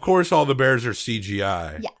that, of course, all the bears are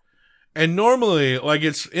CGI. Yeah. And normally, like,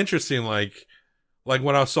 it's interesting, like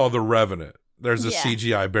when I saw The Revenant, there's a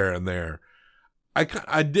CGI bear in there. I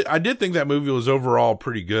did think that movie was overall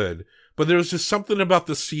pretty good, but there was just something about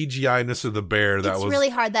the CGI-ness of the bear that was really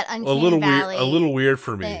hard. That uncanny valley a little weird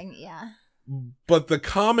for me. Thing. Yeah. But the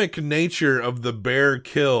comic nature of the bear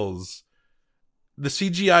kills, the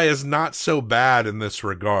CGI is not so bad in this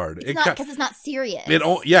regard. It's not because it's not serious.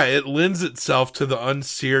 It lends itself to the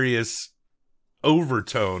unserious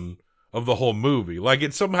overtone of the whole movie. Like,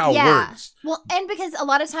 it somehow works. Well, and because a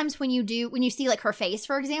lot of times when you see like her face,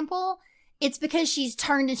 for example, it's because she's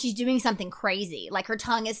turned and she's doing something crazy. Like her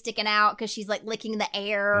tongue is sticking out because she's like licking the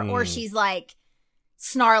air, or she's like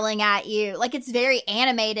snarling at you. Like, it's very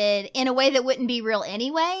animated in a way that wouldn't be real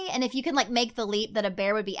anyway. And if you can like make the leap that a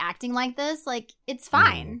bear would be acting like this, like, it's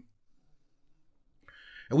fine.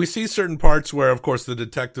 And we see certain parts where, of course, the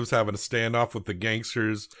detective's having a standoff with the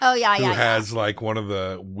gangsters. Oh, yeah, who has like one of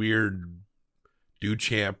the weird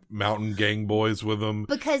Duchamp mountain gang boys with him.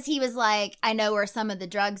 Because he was like, I know where some of the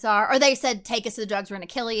drugs are. Or they said, take us to the drugs, we're going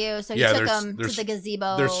to kill you. So he took them to the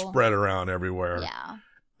gazebo. They're spread around everywhere. Yeah.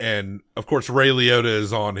 And, of course, Ray Liotta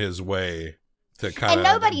is on his way to kind of And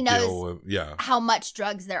nobody knows how much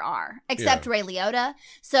drugs there are, except Ray Liotta.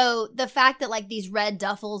 So the fact that, like, these red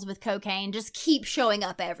duffels with cocaine just keep showing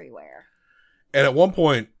up everywhere. And at one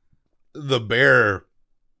point, the bear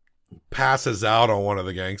passes out on one of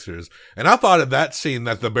the gangsters. And I thought at that scene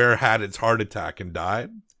that the bear had its heart attack and died.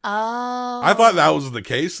 Oh. I thought that was the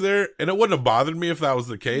case there. And it wouldn't have bothered me if that was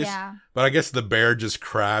the case. Yeah. But I guess the bear just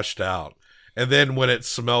crashed out. And then when it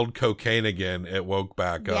smelled cocaine again, it woke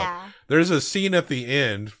back up. Yeah. There's a scene at the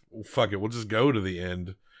end. Fuck it. We'll just go to the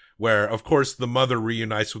end. Where, of course, the mother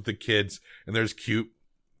reunites with the kids. And there's cute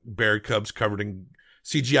bear cubs covered in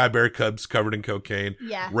CGI bear cubs covered in cocaine.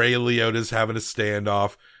 Yeah. Ray Liotta's having a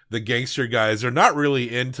standoff. The gangster guys are not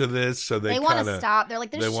really into this, so they want to stop. They're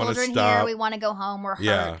like, there's children here. We want to go home. We're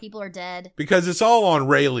hurt. People are dead. Because it's all on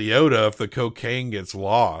Ray Liotta if the cocaine gets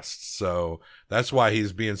lost. So that's why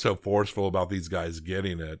he's being so forceful about these guys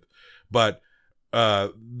getting it. But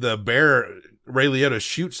the bear, Ray Liotta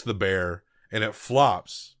shoots the bear, and it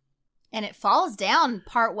flops. And it falls down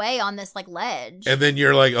part way on this like ledge. And then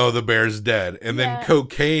you're like, oh, the bear's dead. And then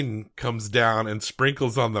cocaine comes down and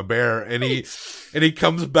sprinkles on the bear, and he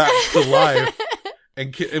comes back to life.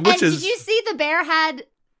 And did you see the bear had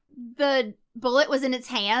the bullet was in its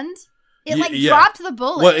hand? It dropped the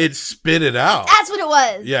bullet. Well, it spit it out. That's what it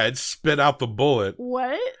was. Yeah, it spit out the bullet.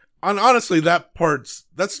 What? And honestly, that's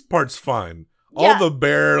part's fine. All the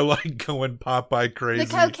bear like going Popeye crazy. The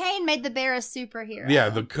cocaine made the bear a superhero. Yeah,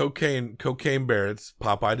 the cocaine bear. It's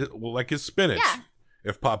Popeye, like his spinach. Yeah.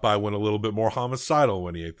 If Popeye went a little bit more homicidal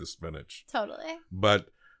when he ate the spinach. Totally. But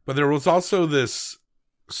there was also this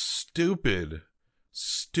stupid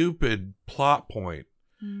plot point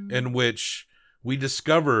in which we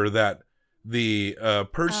discover that the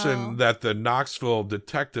person that the Knoxville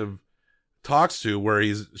detective talks to, where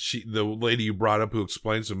the lady you brought up who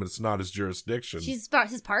explains to him it's not his jurisdiction. She's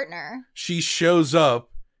his partner. She shows up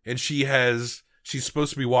and she's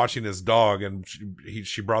supposed to be watching his dog, and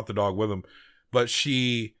she brought the dog with him, but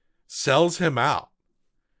she sells him out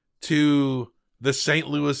to the St.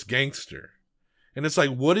 Louis gangster. And it's like,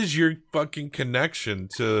 what is your fucking connection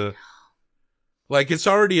to? Like, it's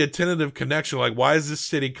already a tentative connection. Like, why is this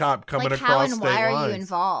city cop coming across state lines? How and why are you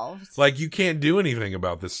involved? Like, you can't do anything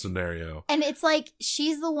about this scenario. And it's like,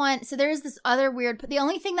 she's the one. So there's this other weird. The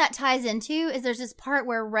only thing that ties into is there's this part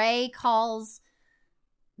where Ray calls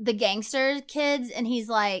the gangster kids, and he's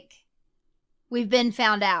like, "We've been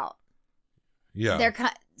found out. Yeah,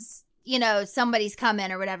 they're, somebody's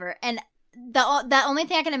coming or whatever." And the only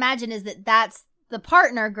thing I can imagine is that's the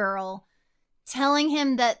partner girl telling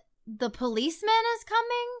him that the policeman is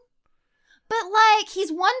coming. But like,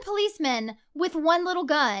 he's one policeman with one little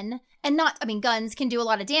gun, and guns can do a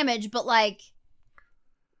lot of damage, but like,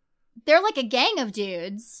 they're like a gang of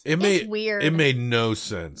dudes. It's weird. It made no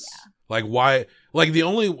sense. Yeah. Like, why? Like,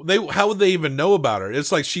 how would they even know about her?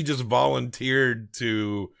 It's like she just volunteered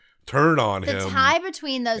to turn on him. The tie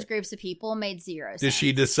between those groups of people made zero sense. Did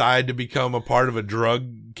she decide to become a part of a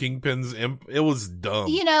drug kingpin's It was dumb.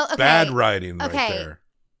 Okay. Bad writing right there.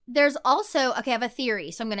 There's also, I have a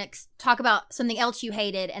theory, so I'm going to talk about something else you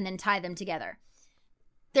hated and then tie them together.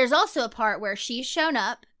 There's also a part where she's shown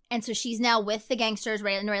up, and so she's now with the gangsters,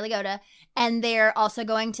 Ray and Ray Liotta, and they're also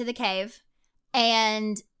going to the cave,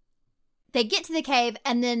 and they get to the cave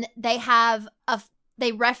and then they have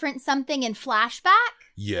they reference something in flashback.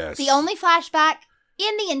 Yes. The only flashback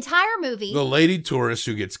in the entire movie. The lady tourist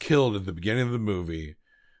who gets killed at the beginning of the movie.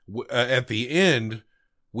 At the end,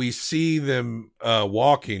 we see them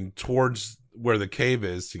walking towards where the cave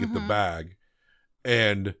is to get the bag.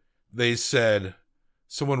 And they said,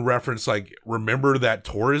 someone referenced, like, remember that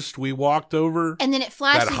tourist we walked over? And then it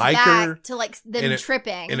flashes back to, like, them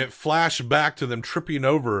tripping. And it flashed back to them tripping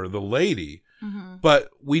over the lady. But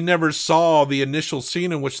we never saw the initial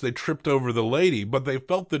scene in which they tripped over the lady. But they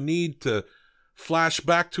felt the need to flash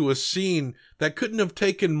back to a scene that couldn't have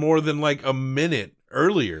taken more than, like, a minute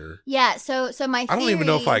earlier. Yeah, so my theory... I don't even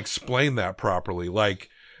know if I explained that properly. Like,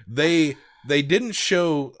 they didn't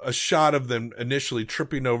show a shot of them initially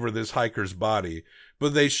tripping over this hiker's body,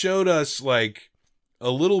 but they showed us, like,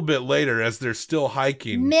 a little bit later as they're still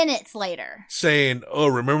hiking. Minutes later. Saying, oh,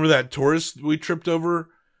 remember that tourist we tripped over?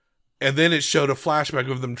 And then it showed a flashback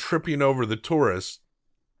of them tripping over the tourist,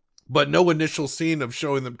 but no initial scene of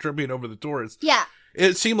showing them tripping over the tourist. Yeah.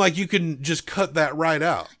 It seemed like you can just cut that right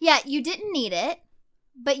out. Yeah, you didn't need it,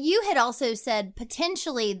 but you had also said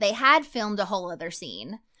potentially they had filmed a whole other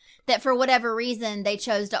scene that for whatever reason they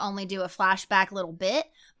chose to only do a flashback little bit.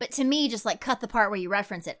 But to me, just like cut the part where you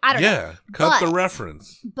reference it. I don't know. Yeah, cut the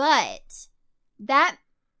reference. But that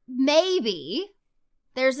maybe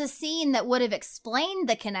there's a scene that would have explained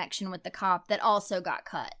the connection with the cop that also got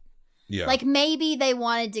cut. Yeah. Like maybe they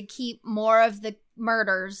wanted to keep more of the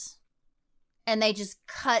murders and they just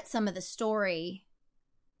cut some of the story,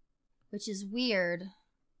 which is weird.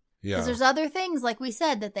 Yeah. Because there's other things, like we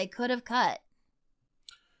said, that they could have cut.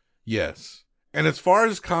 Yes. And as far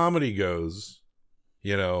as comedy goes,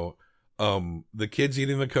 you know, the kids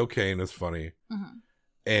eating the cocaine is funny.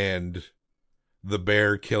 And the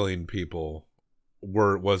bear killing people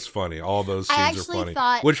was funny. All those scenes are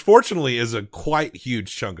funny. Which fortunately is a quite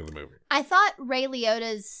huge chunk of the movie. I thought Ray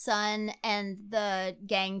Liotta's son and the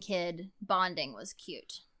gang kid bonding was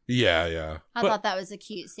cute. Yeah. I thought that was a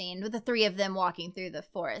cute scene with the three of them walking through the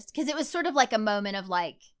forest. Because it was sort of like a moment of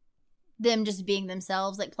like them just being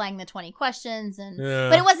themselves, like playing the 20 questions.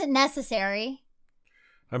 But it wasn't necessary.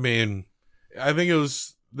 I mean, I think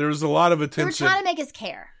there was a lot of attempts. They were trying to make us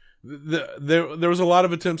care. There was a lot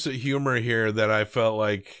of attempts at humor here that I felt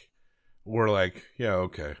like were like, yeah,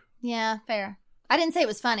 okay. Yeah, fair. I didn't say it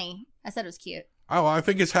was funny. I said it was cute. Oh, I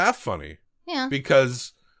think it's half funny. Yeah.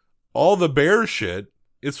 Because all the bear shit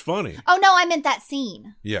is funny. Oh, no, I meant that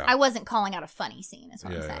scene. Yeah. I wasn't calling out a funny scene, is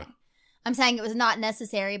what I'm saying. Yeah. I'm saying it was not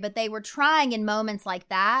necessary, but they were trying in moments like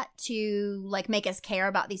that to like make us care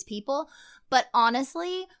about these people. But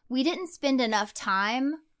honestly, we didn't spend enough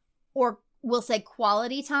time, or we'll say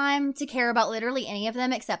quality time, to care about literally any of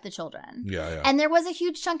them except the children. Yeah. And there was a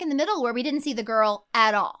huge chunk in the middle where we didn't see the girl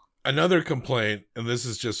at all. Another complaint, and this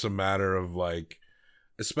is just a matter of like,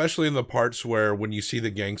 especially in the parts where when you see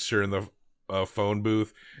the gangster in the phone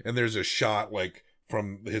booth and there's a shot like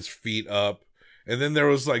from his feet up. And then there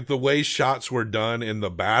was like the way shots were done in the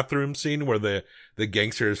bathroom scene where the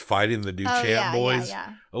gangster is fighting the Duchamp boys.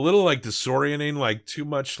 Yeah. A little like disorienting, like too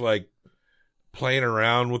much like playing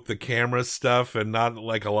around with the camera stuff and not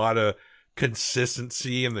like a lot of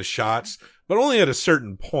consistency in the shots, but only at a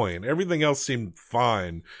certain point. Everything else seemed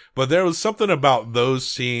fine. But there was something about those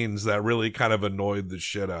scenes that really kind of annoyed the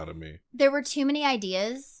shit out of me. There were too many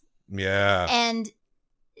ideas. Yeah. And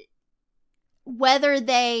whether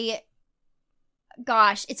they...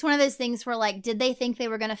 Gosh, it's one of those things where, like, did they think they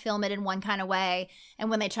were going to film it in one kind of way,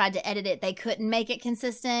 and when they tried to edit it, they couldn't make it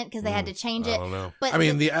consistent because they had to change it? I don't know. But I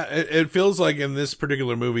mean, it feels like in this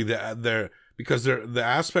particular movie that the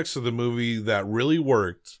aspects of the movie that really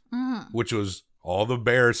worked, which was all the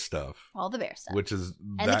bear stuff, which is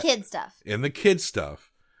the kid stuff, and the kid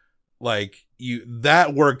stuff, like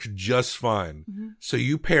that worked just fine. So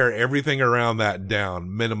you pare everything around that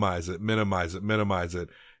down, minimize it.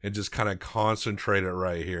 And just kind of concentrate it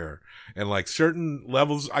right here. And like certain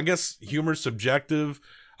levels, I guess humor's subjective.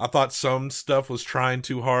 I thought some stuff was trying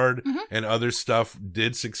too hard and other stuff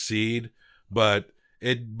did succeed. But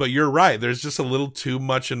you're right. There's just a little too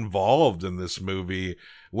much involved in this movie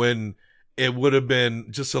when it would have been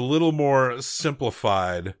just a little more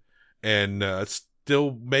simplified and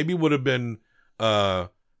still maybe would have been,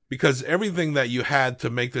 because everything that you had to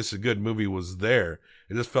make this a good movie was there.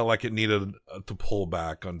 It just felt like it needed to pull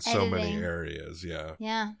back on so many areas.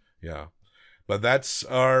 Yeah. But that's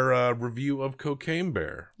our review of Cocaine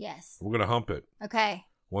Bear. Yes. We're going to hump it. Okay.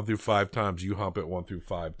 1 through 5 times. You hump it 1 through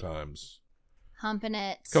 5 times. Humping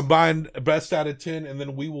it. Combined best out of 10, and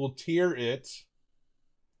then we will tier it.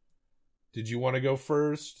 Did you want to go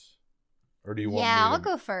first? Or do you want Yeah, me I'll to...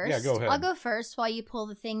 go first. Yeah, go ahead. I'll go first while you pull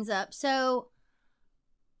the things up. So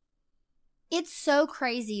it's so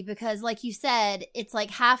crazy because, like you said, it's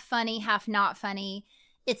like half funny, half not funny.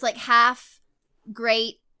 It's like half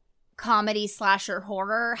great comedy slasher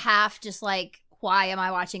horror, half just like, why am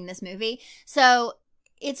I watching this movie? So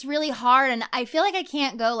it's really hard, and I feel like I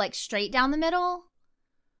can't go like straight down the middle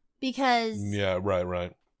because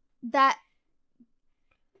right.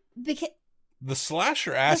 Because the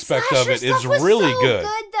slasher aspect the slasher of it is stuff was really so good.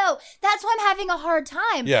 Though that's why I'm having a hard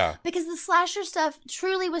time. Yeah, because the slasher stuff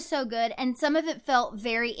truly was so good, and some of it felt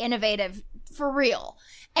very innovative for real.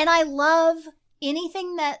 And I love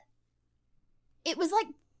anything that it was like.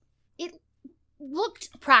 It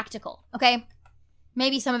looked practical. Okay,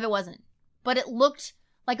 maybe some of it wasn't, but it looked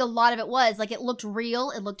like a lot of it was. Like it looked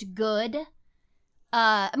real. It looked good.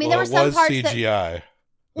 I mean, there were some parts CGI.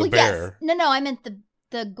 that. Bear. Yes. No, I meant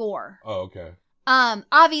the gore. Oh, okay.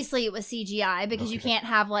 Obviously it was CGI because you can't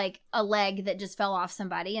have like a leg that just fell off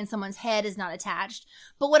somebody and someone's head is not attached.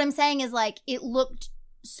 But what I'm saying is like it looked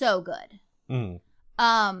so good.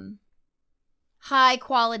 High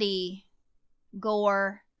quality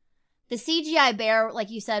gore. The CGI bear, like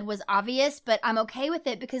you said, was obvious, but I'm okay with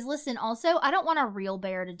it because listen, also, I don't want a real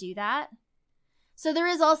bear to do that. So there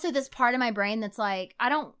is also this part of my brain that's like, I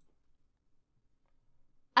don't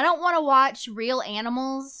want to watch real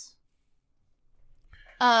animals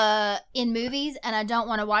in movies, and I don't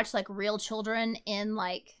want to watch like real children in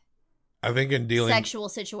like I think in dealing sexual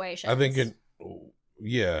situations. I think in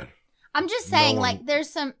I'm just saying No one- like there's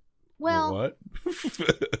some what?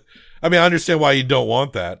 I mean, I understand why you don't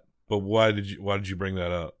want that, but why did you bring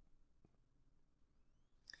that up?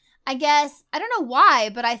 I guess I don't know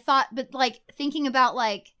why, but I thought like thinking about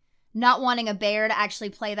like not wanting a bear to actually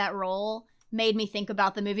play that role made me think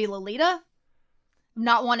about the movie Lolita.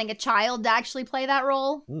 Not wanting a child to actually play that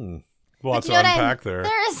role. Lots to unpack there.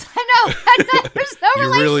 There is, I know. There's no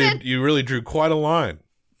relation. You really drew quite a line.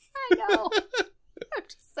 I know. I'm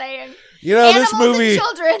just saying. You know, Animals this movie, and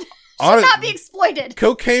children should not be exploited.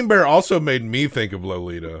 Cocaine Bear also made me think of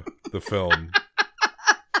Lolita, the film.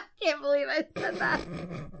 I can't believe I said that.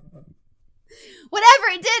 Whatever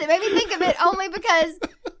it did, it made me think of it only because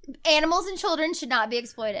animals and children should not be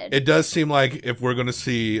exploited. It does seem like if we're going to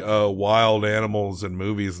see wild animals in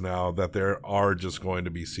movies now, that there are just going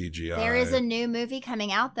to be CGI. There is a new movie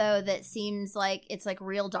coming out, though, that seems like it's like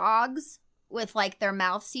real dogs with like their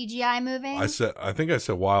mouth CGI moving. I think I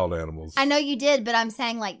said wild animals. I know you did, but I'm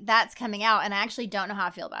saying like that's coming out, and I actually don't know how I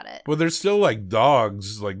feel about it. But there's still like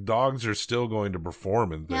dogs. Like dogs are still going to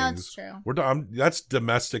perform in things. Yeah, that's true. That's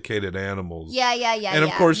domesticated animals. Yeah. And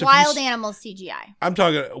of course, wild animals CGI. I'm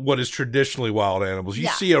talking what is traditionally wild animals. You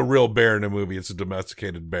see a real bear in a movie, it's a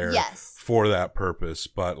domesticated bear. Yes. For that purpose,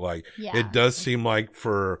 but like it does seem like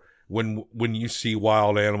for when you see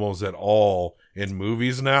wild animals at all in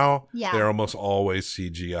movies now, they're almost always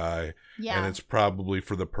CGI. Yeah. And it's probably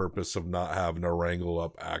for the purpose of not having to wrangle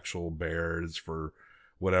up actual bears for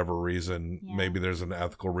whatever reason. Yeah. Maybe there's an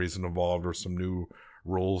ethical reason involved or some new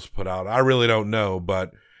rules put out. I really don't know,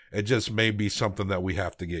 but it just may be something that we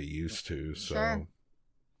have to get used to. So, sure.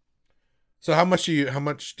 So how much do you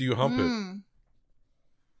hump it?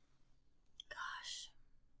 Gosh.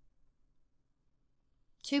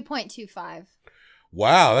 2.25.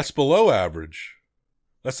 Wow, that's below average.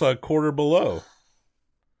 That's a quarter below.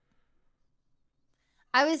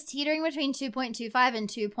 I was teetering between 2.25 and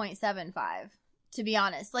 2.75, to be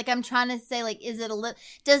honest. Like, I'm trying to say, like, is it a little...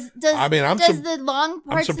 Does the long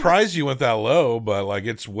parts... I'm surprised you went that low, but, like,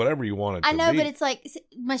 it's whatever you want it to be. I know, but it's, like,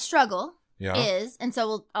 my struggle is... And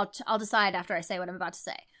so I'll decide after I say what I'm about to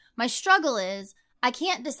say. My struggle is, I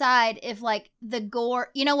can't decide if, like, the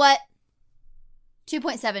gore... You know what?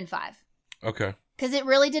 2.75. Okay. Because it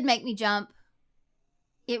really did make me jump.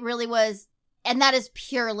 It really was. And that is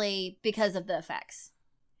purely because of the effects.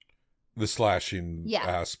 The slashing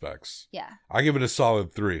aspects. Yeah. I give it a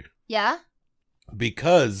solid 3. Yeah?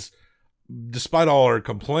 Because despite all our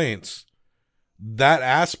complaints, that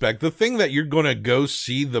aspect, the thing that you're going to go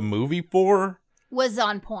see the movie for... Was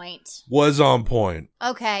on point.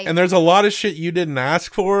 Okay. And there's a lot of shit you didn't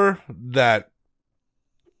ask for that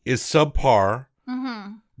is subpar.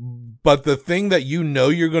 Mm-hmm. But the thing that you know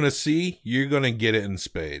you're going to see, you're going to get it in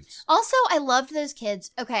spades. Also, I loved those kids.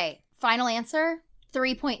 Okay, final answer,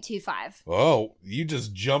 3.25. Oh, you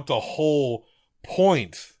just jumped a whole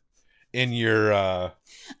point in your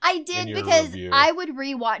I did because review. I would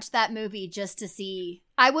rewatch that movie just to see.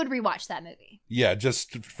 I would rewatch that movie. Yeah,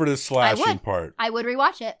 just for the slashing part. I would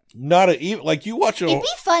rewatch it. Not like you watch It'd be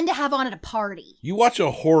fun to have on at a party. You watch a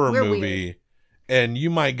horror movie. And you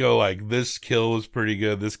might go like, this kill was pretty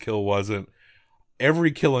good, this kill wasn't.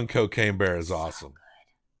 Every kill in Cocaine Bear is awesome.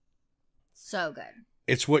 So good.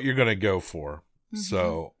 It's what you're going to go for.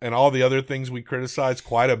 So, and all the other things we criticize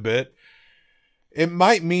quite a bit, it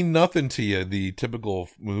might mean nothing to you, the typical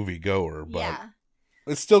movie goer, but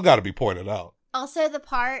it's still got to be pointed out. Also, the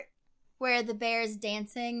part where the bear's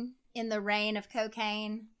dancing in the rain of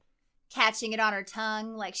cocaine, catching it on her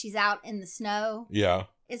tongue like she's out in the snow. Yeah.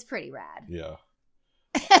 Is pretty rad. Yeah.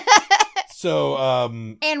 So,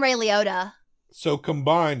 and Ray Liotta. So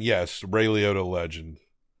combined, yes, Ray Liotta legend.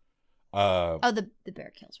 The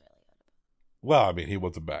bear kills Ray Liotta. Well, I mean, he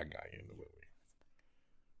was a bad guy in the movie.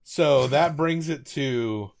 So that brings it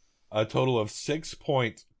to a total of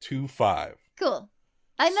 6.25. Cool.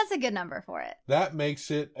 I think that's a good number for it. That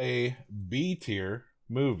makes it a B tier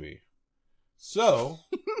movie. So,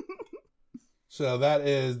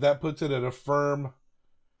 that puts it at a firm.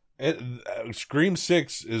 Scream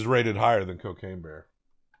 6 is rated higher than Cocaine Bear.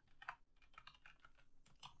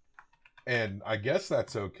 And I guess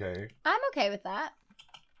that's okay. I'm okay with that.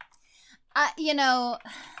 I'm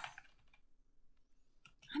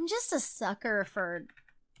just a sucker for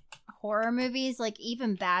horror movies. Like,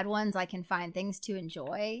 even bad ones, I can find things to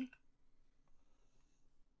enjoy.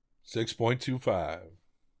 6.25.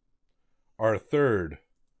 Our third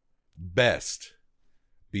best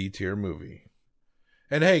B-tier movie.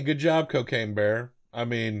 And hey, good job, Cocaine Bear. I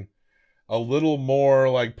mean, a little more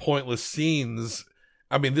like pointless scenes.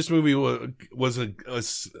 I mean, this movie was a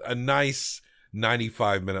nice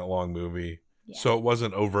 95-minute long movie, so it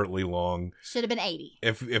wasn't overtly long. Should have been 80.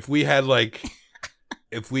 If we had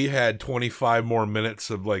if we had 25 more minutes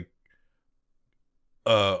of like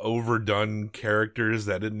overdone characters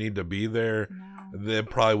that didn't need to be there, they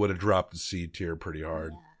probably would have dropped the C tier pretty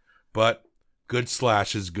hard. Yeah. But good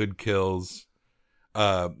slashes, good kills.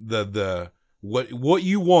 What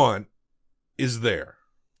you want is there.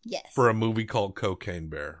 Yes. For a movie called Cocaine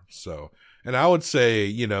Bear. So, and I would say,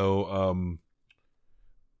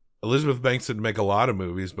 Elizabeth Banks didn't make a lot of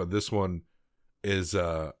movies, but this one is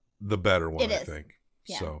the better one, I think.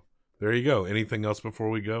 Yeah. So, there you go. Anything else before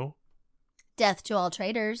we go? Death to all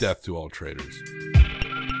traitors. Death to all traitors.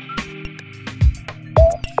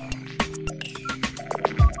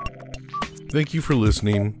 Thank you for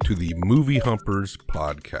listening to the Movie Humpers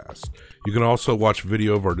podcast. You can also watch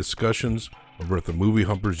video of our discussions over at the Movie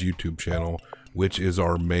Humpers YouTube channel, which is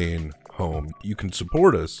our main home. You can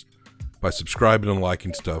support us by subscribing and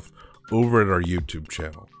liking stuff over at our YouTube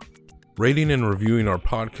channel. Rating and reviewing our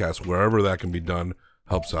podcast wherever that can be done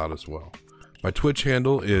helps out as well. My Twitch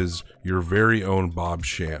handle is your very own Bob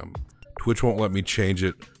Sham. Twitch won't let me change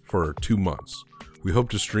it for 2 months. We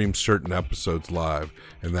hope to stream certain episodes live,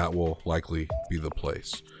 and that will likely be the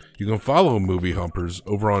place. You can follow Movie Humpers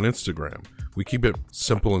over on Instagram. We keep it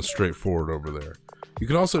simple and straightforward over there. You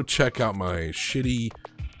can also check out my shitty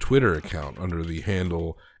Twitter account under the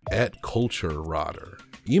handle @CultureRotter.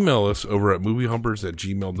 Email us over at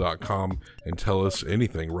moviehumpers@gmail.com and tell us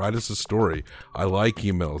anything. Write us a story. I like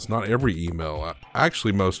emails. Not every email.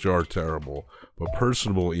 Actually, most are terrible, but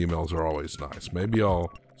personable emails are always nice. Maybe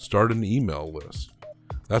I'll start an email list.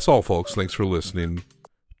 That's all, folks. Thanks for listening.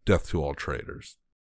 Death to all traitors.